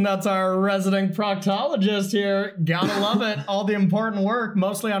 Unks, and that's our resident proctologist here. Gotta love it. All the important work,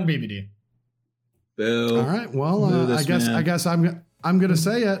 mostly on BBD. Boo. All right. Well, I guess I'm gonna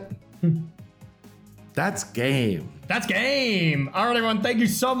say it. That's game. That's game. All right, everyone. Thank you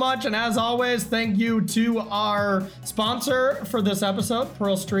so much. And as always, thank you to our sponsor for this episode,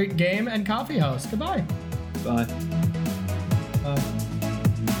 Pearl Street Game and Coffee House. Goodbye. Bye.